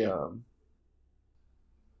he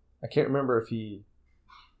I can't remember if he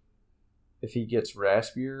gets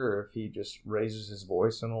raspier or if he just raises his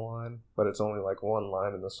voice in a line, but it's only like one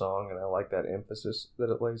line in the song, and I like that emphasis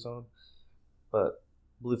that it lays on. But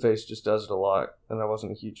Blueface just does it a lot, and I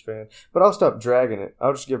wasn't a huge fan. But I'll stop dragging it.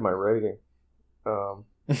 I'll just give my rating. I'll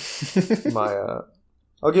give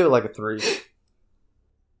it like a 3.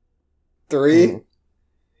 3? Mm-hmm.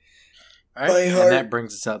 All right, and that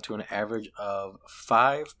brings us out to an average of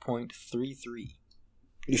 5.33.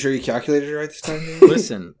 You sure you calculated it right this time?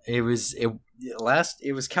 Listen, it was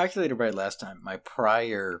calculated right last time. My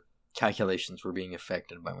prior calculations were being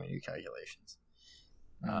affected by my new calculations.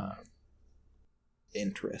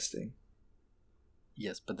 Interesting.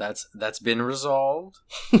 Yes, but that's been resolved.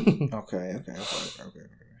 Okay.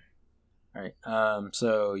 All right.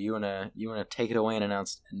 So you wanna take it away and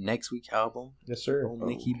announce next week's album? Yes, sir. Old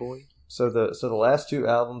Nicky boy. So the last 2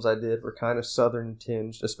 albums I did were kind of southern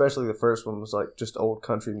tinged. Especially the first one was like just old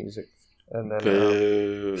country music, and then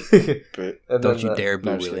Don't you dare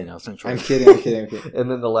boo Willie Nelson. I'm kidding.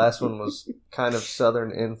 And then the last one was kind of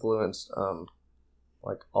southern influenced,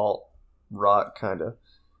 like alt rock kind of.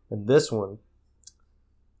 And this one,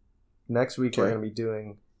 next week we're going to be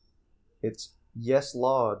doing. It's Yes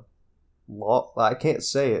Lord. I can't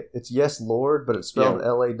say it. It's Yes Lord, but it's spelled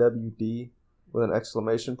LAWD with an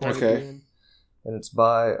exclamation point at the end. And it's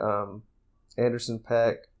by Anderson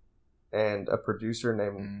 .Paak and a producer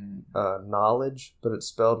named Knowledge, but it's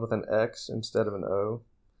spelled with an X instead of an O.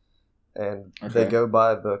 And they go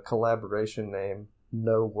by the collaboration name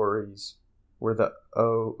No Worries, where the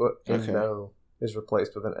O in No is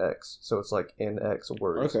replaced with an X. So it's like NX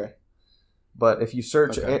Worries. Okay. But if you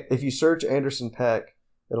search Anderson .Paak,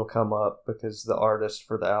 it'll come up because the artist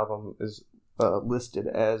for the album is listed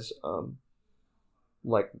as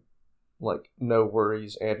like No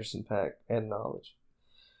Worries, Anderson .Paak, and Knowledge.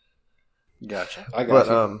 Gotcha. I got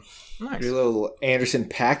you. Nice. Your little Anderson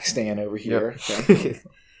 .Paak stand over here. Yep. Okay.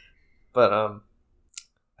 But I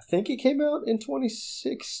think it came out in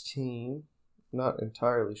 2016. Not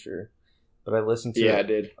entirely sure, but I listened to it. Yeah, I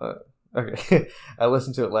did. Okay, I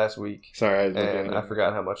listened to it last week. Sorry, and I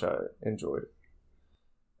forgot how much I enjoyed it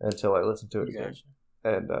until I listened to it again,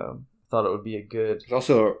 and thought it would be a good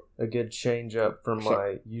change up from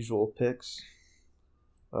my usual picks.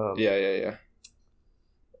 Yeah.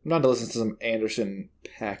 I'm not to listen to some Anderson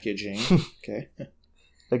packaging. Okay.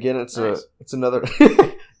 Again, it's another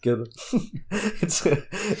good. It's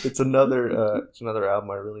another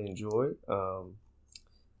album I really enjoy.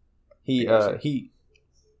 He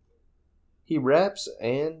raps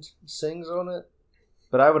and sings on it,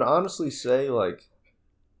 but I would honestly say, like,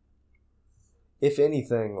 if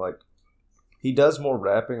anything, like, He does more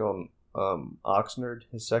rapping on Oxnard,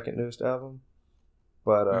 his second newest album.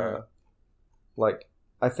 But like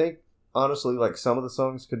I think honestly, like some of the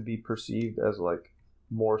songs could be perceived as like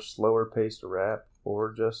more slower paced rap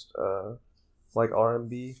or just like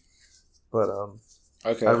R&B. But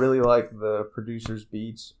Okay. I really like the producer's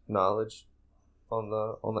beats knowledge on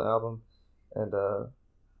the album, and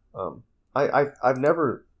I've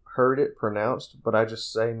never heard it pronounced, but I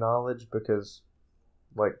just say knowledge because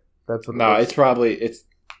like that's what. No, it it's probably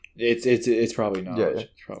it's probably knowledge. Yeah.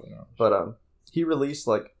 It's probably knowledge. But he released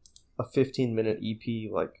like a 15-minute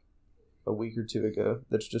EP like a week or two ago.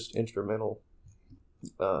 That's just instrumental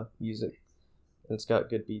music, and it's got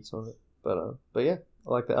good beats on it. But yeah, I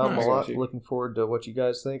like the album a lot. Looking forward to what you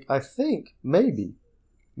guys think. I think maybe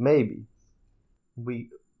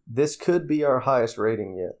this could be our highest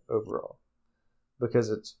rating yet overall because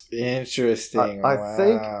it's interesting.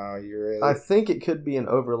 I think it could be an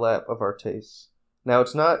overlap of our tastes. Now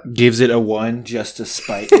it's not gives it a 1 just to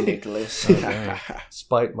spite Nicholas. Okay.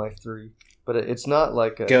 spite my 3, but it's not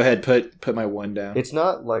like a, Go ahead, put my 1 down. it's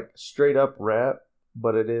not like straight up rap,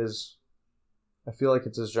 but it is. I feel like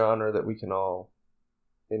it's a genre that we can all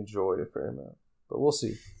enjoy a fair amount, but we'll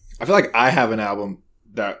see. I feel like I have an album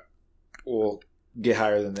that will get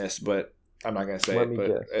higher than this, but I'm not gonna say Let it. me But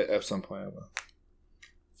guess. at some point, I will.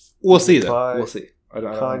 We'll see though. By We'll see. I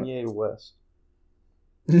don't know. Kanye West.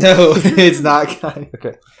 No, it's not Kanye.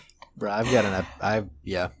 Okay. Bro,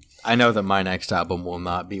 I know that my next album will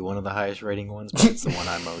not be one of the highest rating ones, but it's the one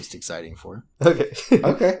I'm most exciting for. Okay.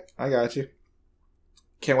 Okay, I got you.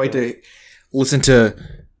 Can't wait to listen to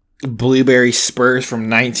Blueberry Spurs from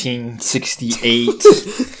 1968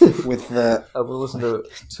 with the I will listen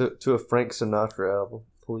to a Frank Sinatra album,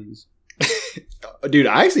 please. dude.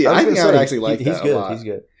 I think I would actually like he's that good. a lot. He's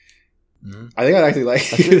good. Mm-hmm. I think I'd actually like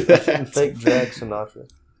I shouldn't that. fake drag Sinatra.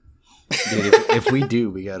 Dude, if we do,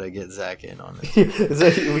 we gotta get Zach in on this.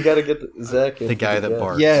 We got to get Zach in. The guy that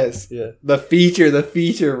barks. Yes, Yeah. the feature,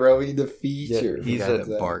 bro. The feature. Yeah, The he's guy a-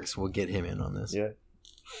 that barks. We'll get him in on this. Yeah.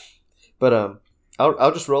 But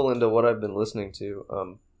I'll just roll into what I've been listening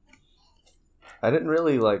to. I didn't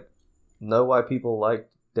really like know why people liked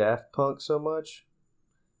Daft Punk so much,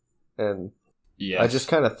 and Yes. I just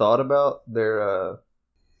kind of thought about their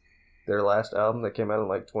last album that came out in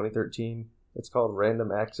like 2013. It's called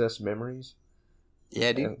Random Access Memories.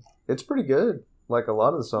 Yeah, dude. And it's pretty good. Like a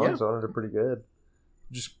lot of the songs on it are pretty good.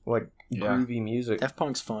 Just like groovy music. Daft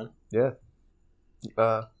Punk's fun. Yeah.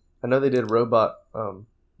 I know they did Robot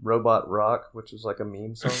Rock, which was like a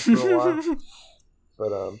meme song for a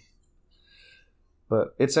while.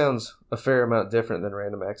 But it sounds a fair amount different than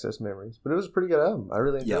Random Access Memories. But it was a pretty good album. I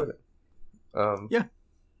really enjoyed it.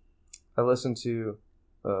 I listened to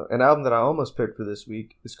an album that I almost picked for this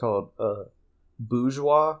week. It's called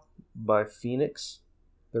Bourgeois by Phoenix.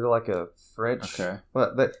 They're like a French. Okay.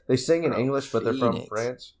 Well, they sing in English, but they're from Phoenix.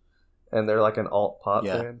 France, and they're like an alt pop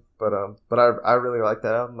band. But I really like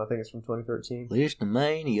that album. I think it's from 2013.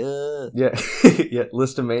 Listomania. Yeah, yeah.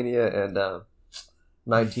 Listomania and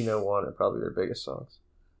 1901 are probably their biggest songs.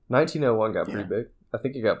 1901 got pretty big. I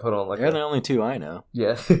think it got put on like They're the only two I know.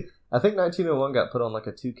 yeah. I think 1901 got put on like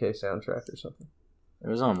a 2K soundtrack or something. It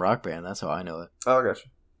was on Rock Band. That's how I know it. Oh, I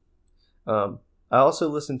gotcha. I also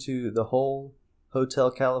listened to the whole Hotel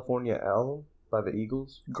California album by the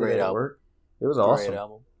Eagles. Great album. Work. It was awesome. Great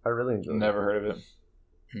album. I really enjoyed Never heard of it.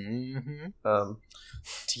 Mm-hmm. it.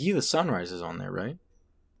 Tequila Sunrise is on there, right?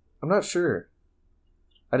 I'm not sure.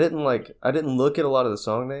 I didn't look at a lot of the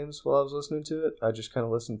song names while I was listening to it. I just kind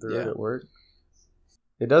of listened through it at work.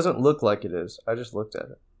 It doesn't look like it is. I just looked at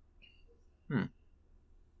it.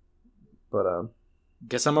 But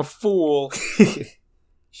Guess I'm a fool.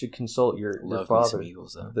 should consult your Love me father, some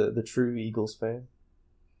Eagles, though. the true Eagles fan.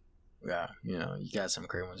 Yeah, you got some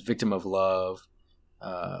great ones. Victim of Love,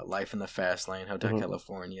 Life in the Fast Lane, Hotel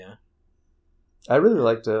California. I really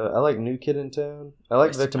liked. I like New Kid in Town. I like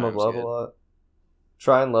Wasted Victim of Time's Love good. a lot.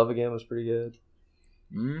 Try and Love Again was pretty good.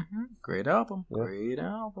 Mm-hmm. Great album. Yeah. Great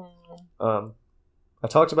album. I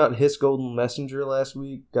talked about His Golden Messenger last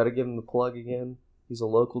week. Got to give him the plug again. He's a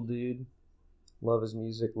local dude. Love his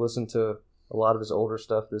music. Listened to a lot of his older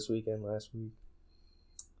stuff this weekend, last week.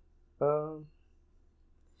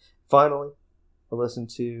 Finally, I listened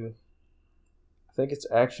to, I think it's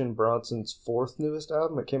Action Bronson's 4th newest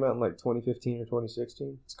album. It came out in like 2015 or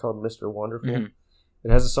 2016. It's called Mr. Wonderful. Mhm. It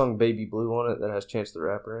has a song Baby Blue on it that has Chance the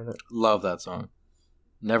Rapper in it. Love that song.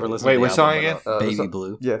 Never listened Wait, to the what song album, but, again? Baby the song-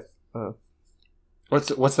 Blue. Yeah.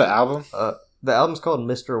 What's the album? The album's called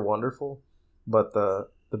Mr. Wonderful, but the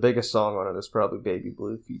the biggest song on it is probably Baby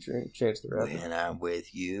Blue featuring Chance the Rapper. When I'm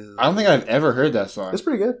with you. I don't think I've ever heard that song. It's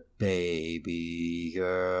pretty good. Baby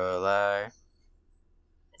girl,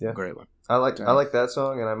 Yeah. Great one. I like that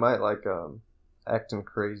song, and I might like Acting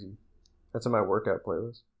Crazy. That's in my workout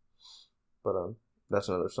playlist. But that's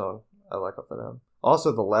another song I like off that album.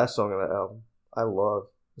 Also, the last song on that album I love.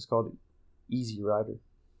 It's called Easy Rider.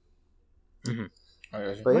 Mm-hmm.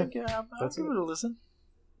 But yeah, I'll that's give it a listen.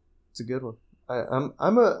 It's a good one.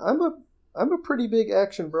 I'm a pretty big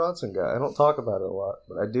Action Bronson guy. I don't talk about it a lot,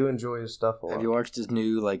 but I do enjoy his stuff a lot. Have you watched his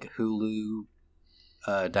new like Hulu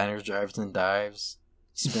Diners, Drives, and Dives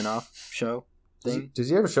spin-off show thing? Does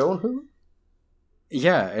he have a show on Hulu?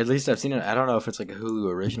 Yeah, at least I've seen it. I don't know if it's like a Hulu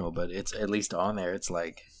original, but it's at least on there. It's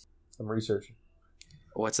like, I'm researching.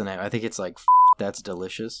 what's the name? I think it's like That's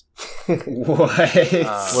Delicious. What?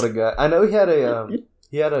 What a guy! I know he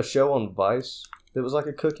had a show on Vice. It was like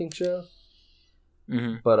a cooking show.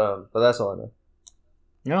 Mm-hmm. But that's all I know.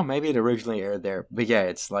 No, maybe it originally aired there, but yeah,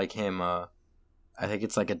 it's like him. I think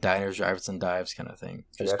it's like a Diners, Drives, and Dives kind of thing,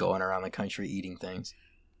 just going around the country eating things.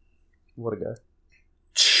 What a guy!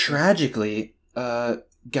 Tragically,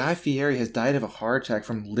 Guy Fieri has died of a heart attack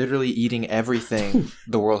from literally eating everything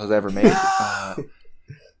the world has ever made.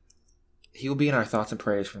 He will be in our thoughts and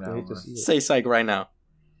prayers from now on. Say psych right now.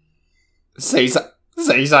 Say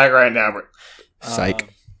psych right now, bro. Psych.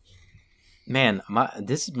 Man,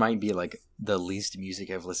 this might be like the least music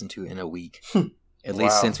I've listened to in a week. At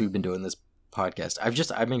least since we've been doing this podcast.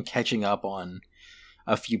 I've been catching up on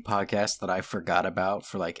a few podcasts that I forgot about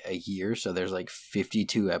for like a year. So there's like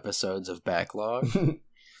 52 episodes of backlog.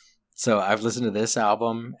 So I've listened to this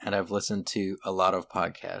album and I've listened to a lot of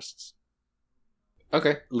podcasts.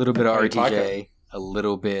 Okay. A little bit of RTJ, a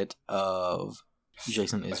little bit of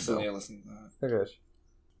Jason Isbell.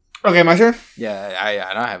 Okay, my turn? Yeah,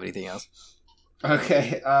 I don't have anything else.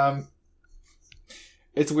 Okay,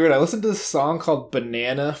 it's weird. I listened to this song called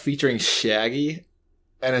Banana featuring Shaggy,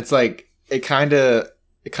 and it's like it kind of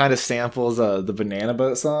samples the Banana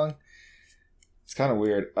Boat song. It's kind of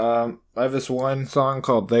weird. I have this one song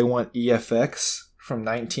called They Want EFX from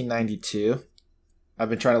 1992. I've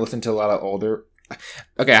been trying to listen to a lot of older.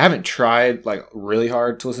 Okay, I haven't tried like really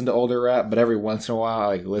hard to listen to older rap, but every once in a while I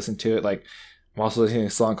like listen to it. Like I'm also listening to a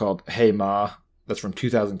song called Hey Ma that's from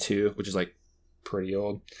 2002, which is like pretty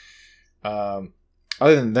old. Other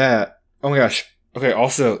than that, oh my gosh. Okay,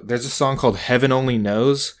 also there's a song called Heaven Only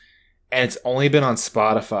Knows, and it's only been on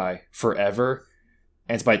Spotify forever.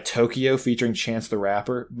 And it's by Tokyo featuring Chance the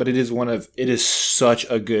Rapper, but it is such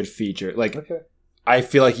a good feature. Like I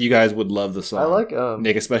feel like you guys would love the song. I like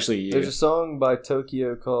Nick, especially you. There's a song by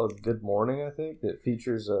Tokyo called Good Morning, I think, that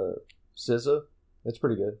features SZA. It's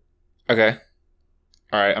pretty good. Okay.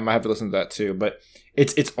 All right, I might have to listen to that too, but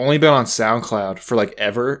it's only been on SoundCloud for like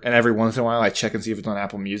ever, and every once in a while I check and see if it's on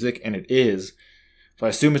Apple Music, and it is. So I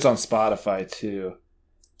assume it's on Spotify too.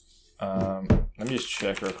 Let me just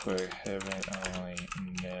check real quick. Heaven Only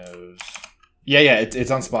Knows. Yeah,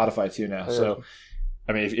 it's on Spotify too now. So,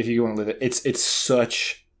 I mean, if you want to live it, it's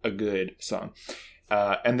such a good song.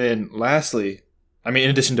 And then lastly, I mean, in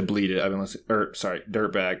addition to Bleed It, I've been listening,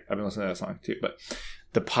 Dirtbag, I've been listening to that song too, but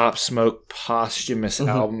the Pop Smoke posthumous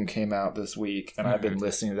album came out this week, and I've been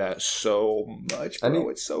listening to that so much, bro.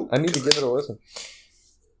 It's so good. I need to give it a listen.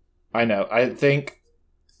 I know. I think,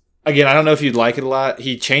 again, I don't know if you'd like it a lot.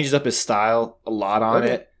 He changes up his style a lot on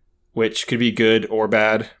it, which could be good or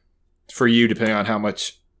bad for you, depending on how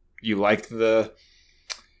much you like the,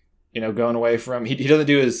 going away from. He doesn't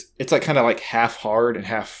do it's like kind of like half hard and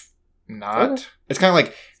half not. Okay. It's kind of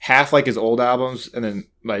like half like his old albums, and then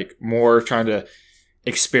like more trying to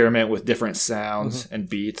experiment with different sounds and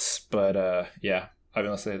beats. But yeah, I've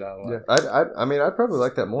been listening to that a lot. Yeah, I mean, I'd probably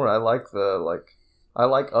like that more. I like I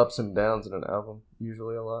like ups and downs in an album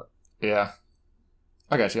usually a lot. Yeah,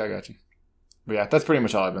 I got you. But yeah, that's pretty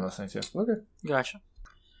much all I've been listening to. Okay, gotcha.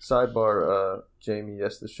 Sidebar, Jamie.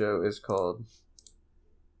 Yes, the show is called.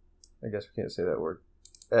 I guess we can't say that word.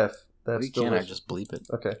 F. That's we can't. I just bleep it.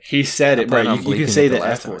 Okay. He said it, bro. You can say the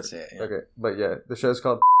F word. Okay, but yeah, the show's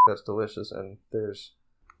called That's Delicious, and there's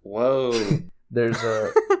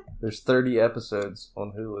there's 30 episodes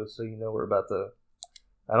on Hulu, so we're about to.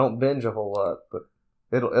 I don't binge a whole lot, but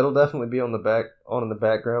it'll definitely be on in the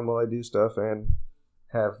background while I do stuff and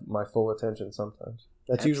have my full attention sometimes.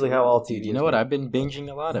 That's usually how all TV. You know what? I've been binging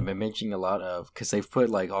a lot. I've been binging a lot of because they've put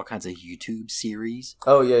like all kinds of YouTube series.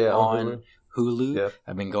 Oh yeah, on Hulu. Yeah.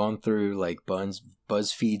 I've been going through like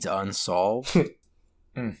BuzzFeed's Unsolved,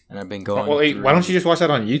 and I've been going. Well, wait, why don't you just watch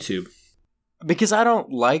that on YouTube? Because I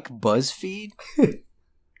don't like BuzzFeed.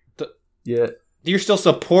 Yeah, you're still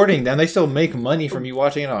supporting them. They still make money from you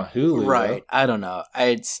watching it on Hulu. Right. I don't know.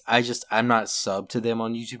 I'm not sub to them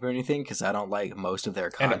on YouTube or anything because I don't like most of their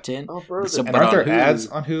content. And aren't there ads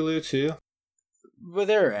on Hulu too? Well,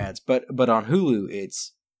 there are ads, but on Hulu,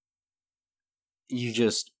 it's you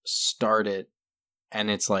just start it, and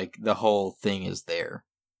it's like the whole thing is there,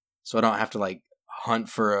 so I don't have to like hunt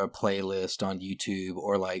for a playlist on YouTube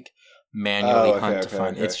or like manually hunt to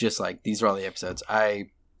find. It's just like these are all the episodes. I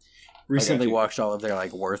recently watched all of their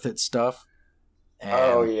like Worth It stuff.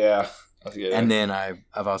 And, and then I've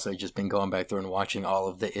also just been going back through and watching all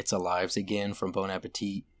of the It's Alives again from Bon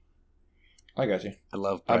Appetit. I got you. I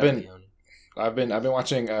love. I've been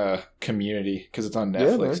watching Community because it's on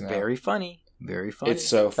Netflix now. Very funny. Very funny. It's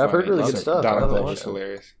so funny. I've heard really good stuff. Donna Glover is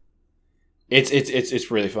hilarious.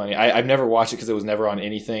 It's really funny. I've never watched it because it was never on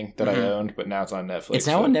anything that I owned, but now it's on Netflix. It's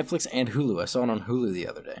now on Netflix and Hulu. I saw it on Hulu the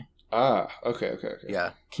other day. Ah, okay.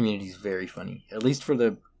 Yeah, Community's very funny. At least for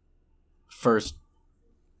the first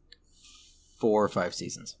 4 or 5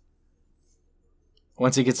 seasons.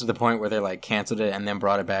 Once it gets to the point where they like canceled it and then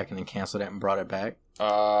brought it back and then canceled it and brought it back,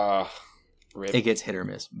 it gets hit or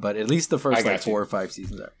miss. But at least the first 4 or 5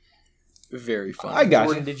 seasons are very funny. I got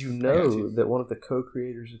you. Did you know that one of the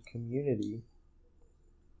co-creators of Community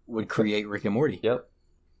would create Rick and Morty? Yep.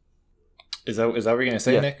 Is that what you're gonna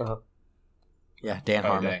say, Nick? Yeah, Dan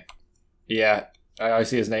Harmon. Dang. Yeah, I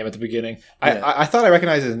see his name at the beginning. Yeah. I thought I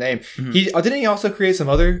recognized his name. Mm-hmm. Didn't he also create some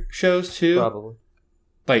other shows too? Probably.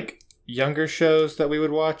 Like younger shows that we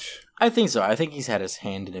would watch? I think so. I think he's had his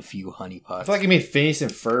hand in a few honeypots. I feel like he made Phineas and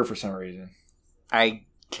Ferb for some reason. I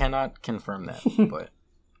cannot confirm that, but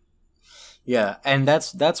yeah, and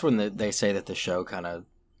that's when they say that the show kind of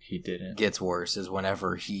gets worse is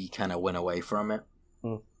whenever he kind of went away from it.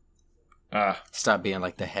 Stop being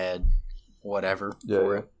like the head, whatever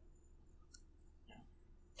for it.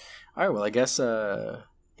 All right, well, I guess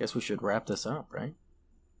we should wrap this up, right?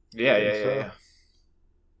 Yeah.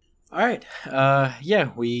 All right.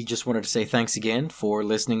 We just wanted to say thanks again for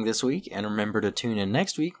listening this week, and remember to tune in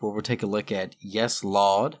next week where we'll take a look at Yes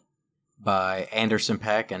Lawd by Anderson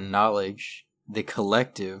 .Paak and Knowledge, the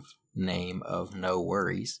collective name of No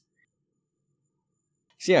Worries.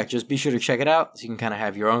 So yeah, just be sure to check it out so you can kind of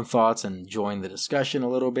have your own thoughts and join the discussion a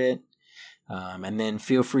little bit. And then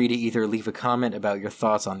feel free to either leave a comment about your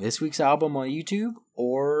thoughts on this week's album on YouTube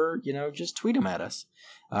or, just tweet them at us.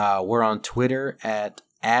 We're on Twitter at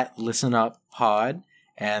ListenUpPod,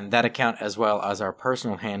 and that account as well as our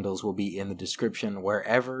personal handles will be in the description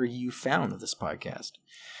wherever you found this podcast.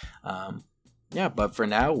 But for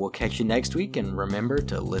now, we'll catch you next week, and remember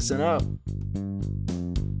to listen up.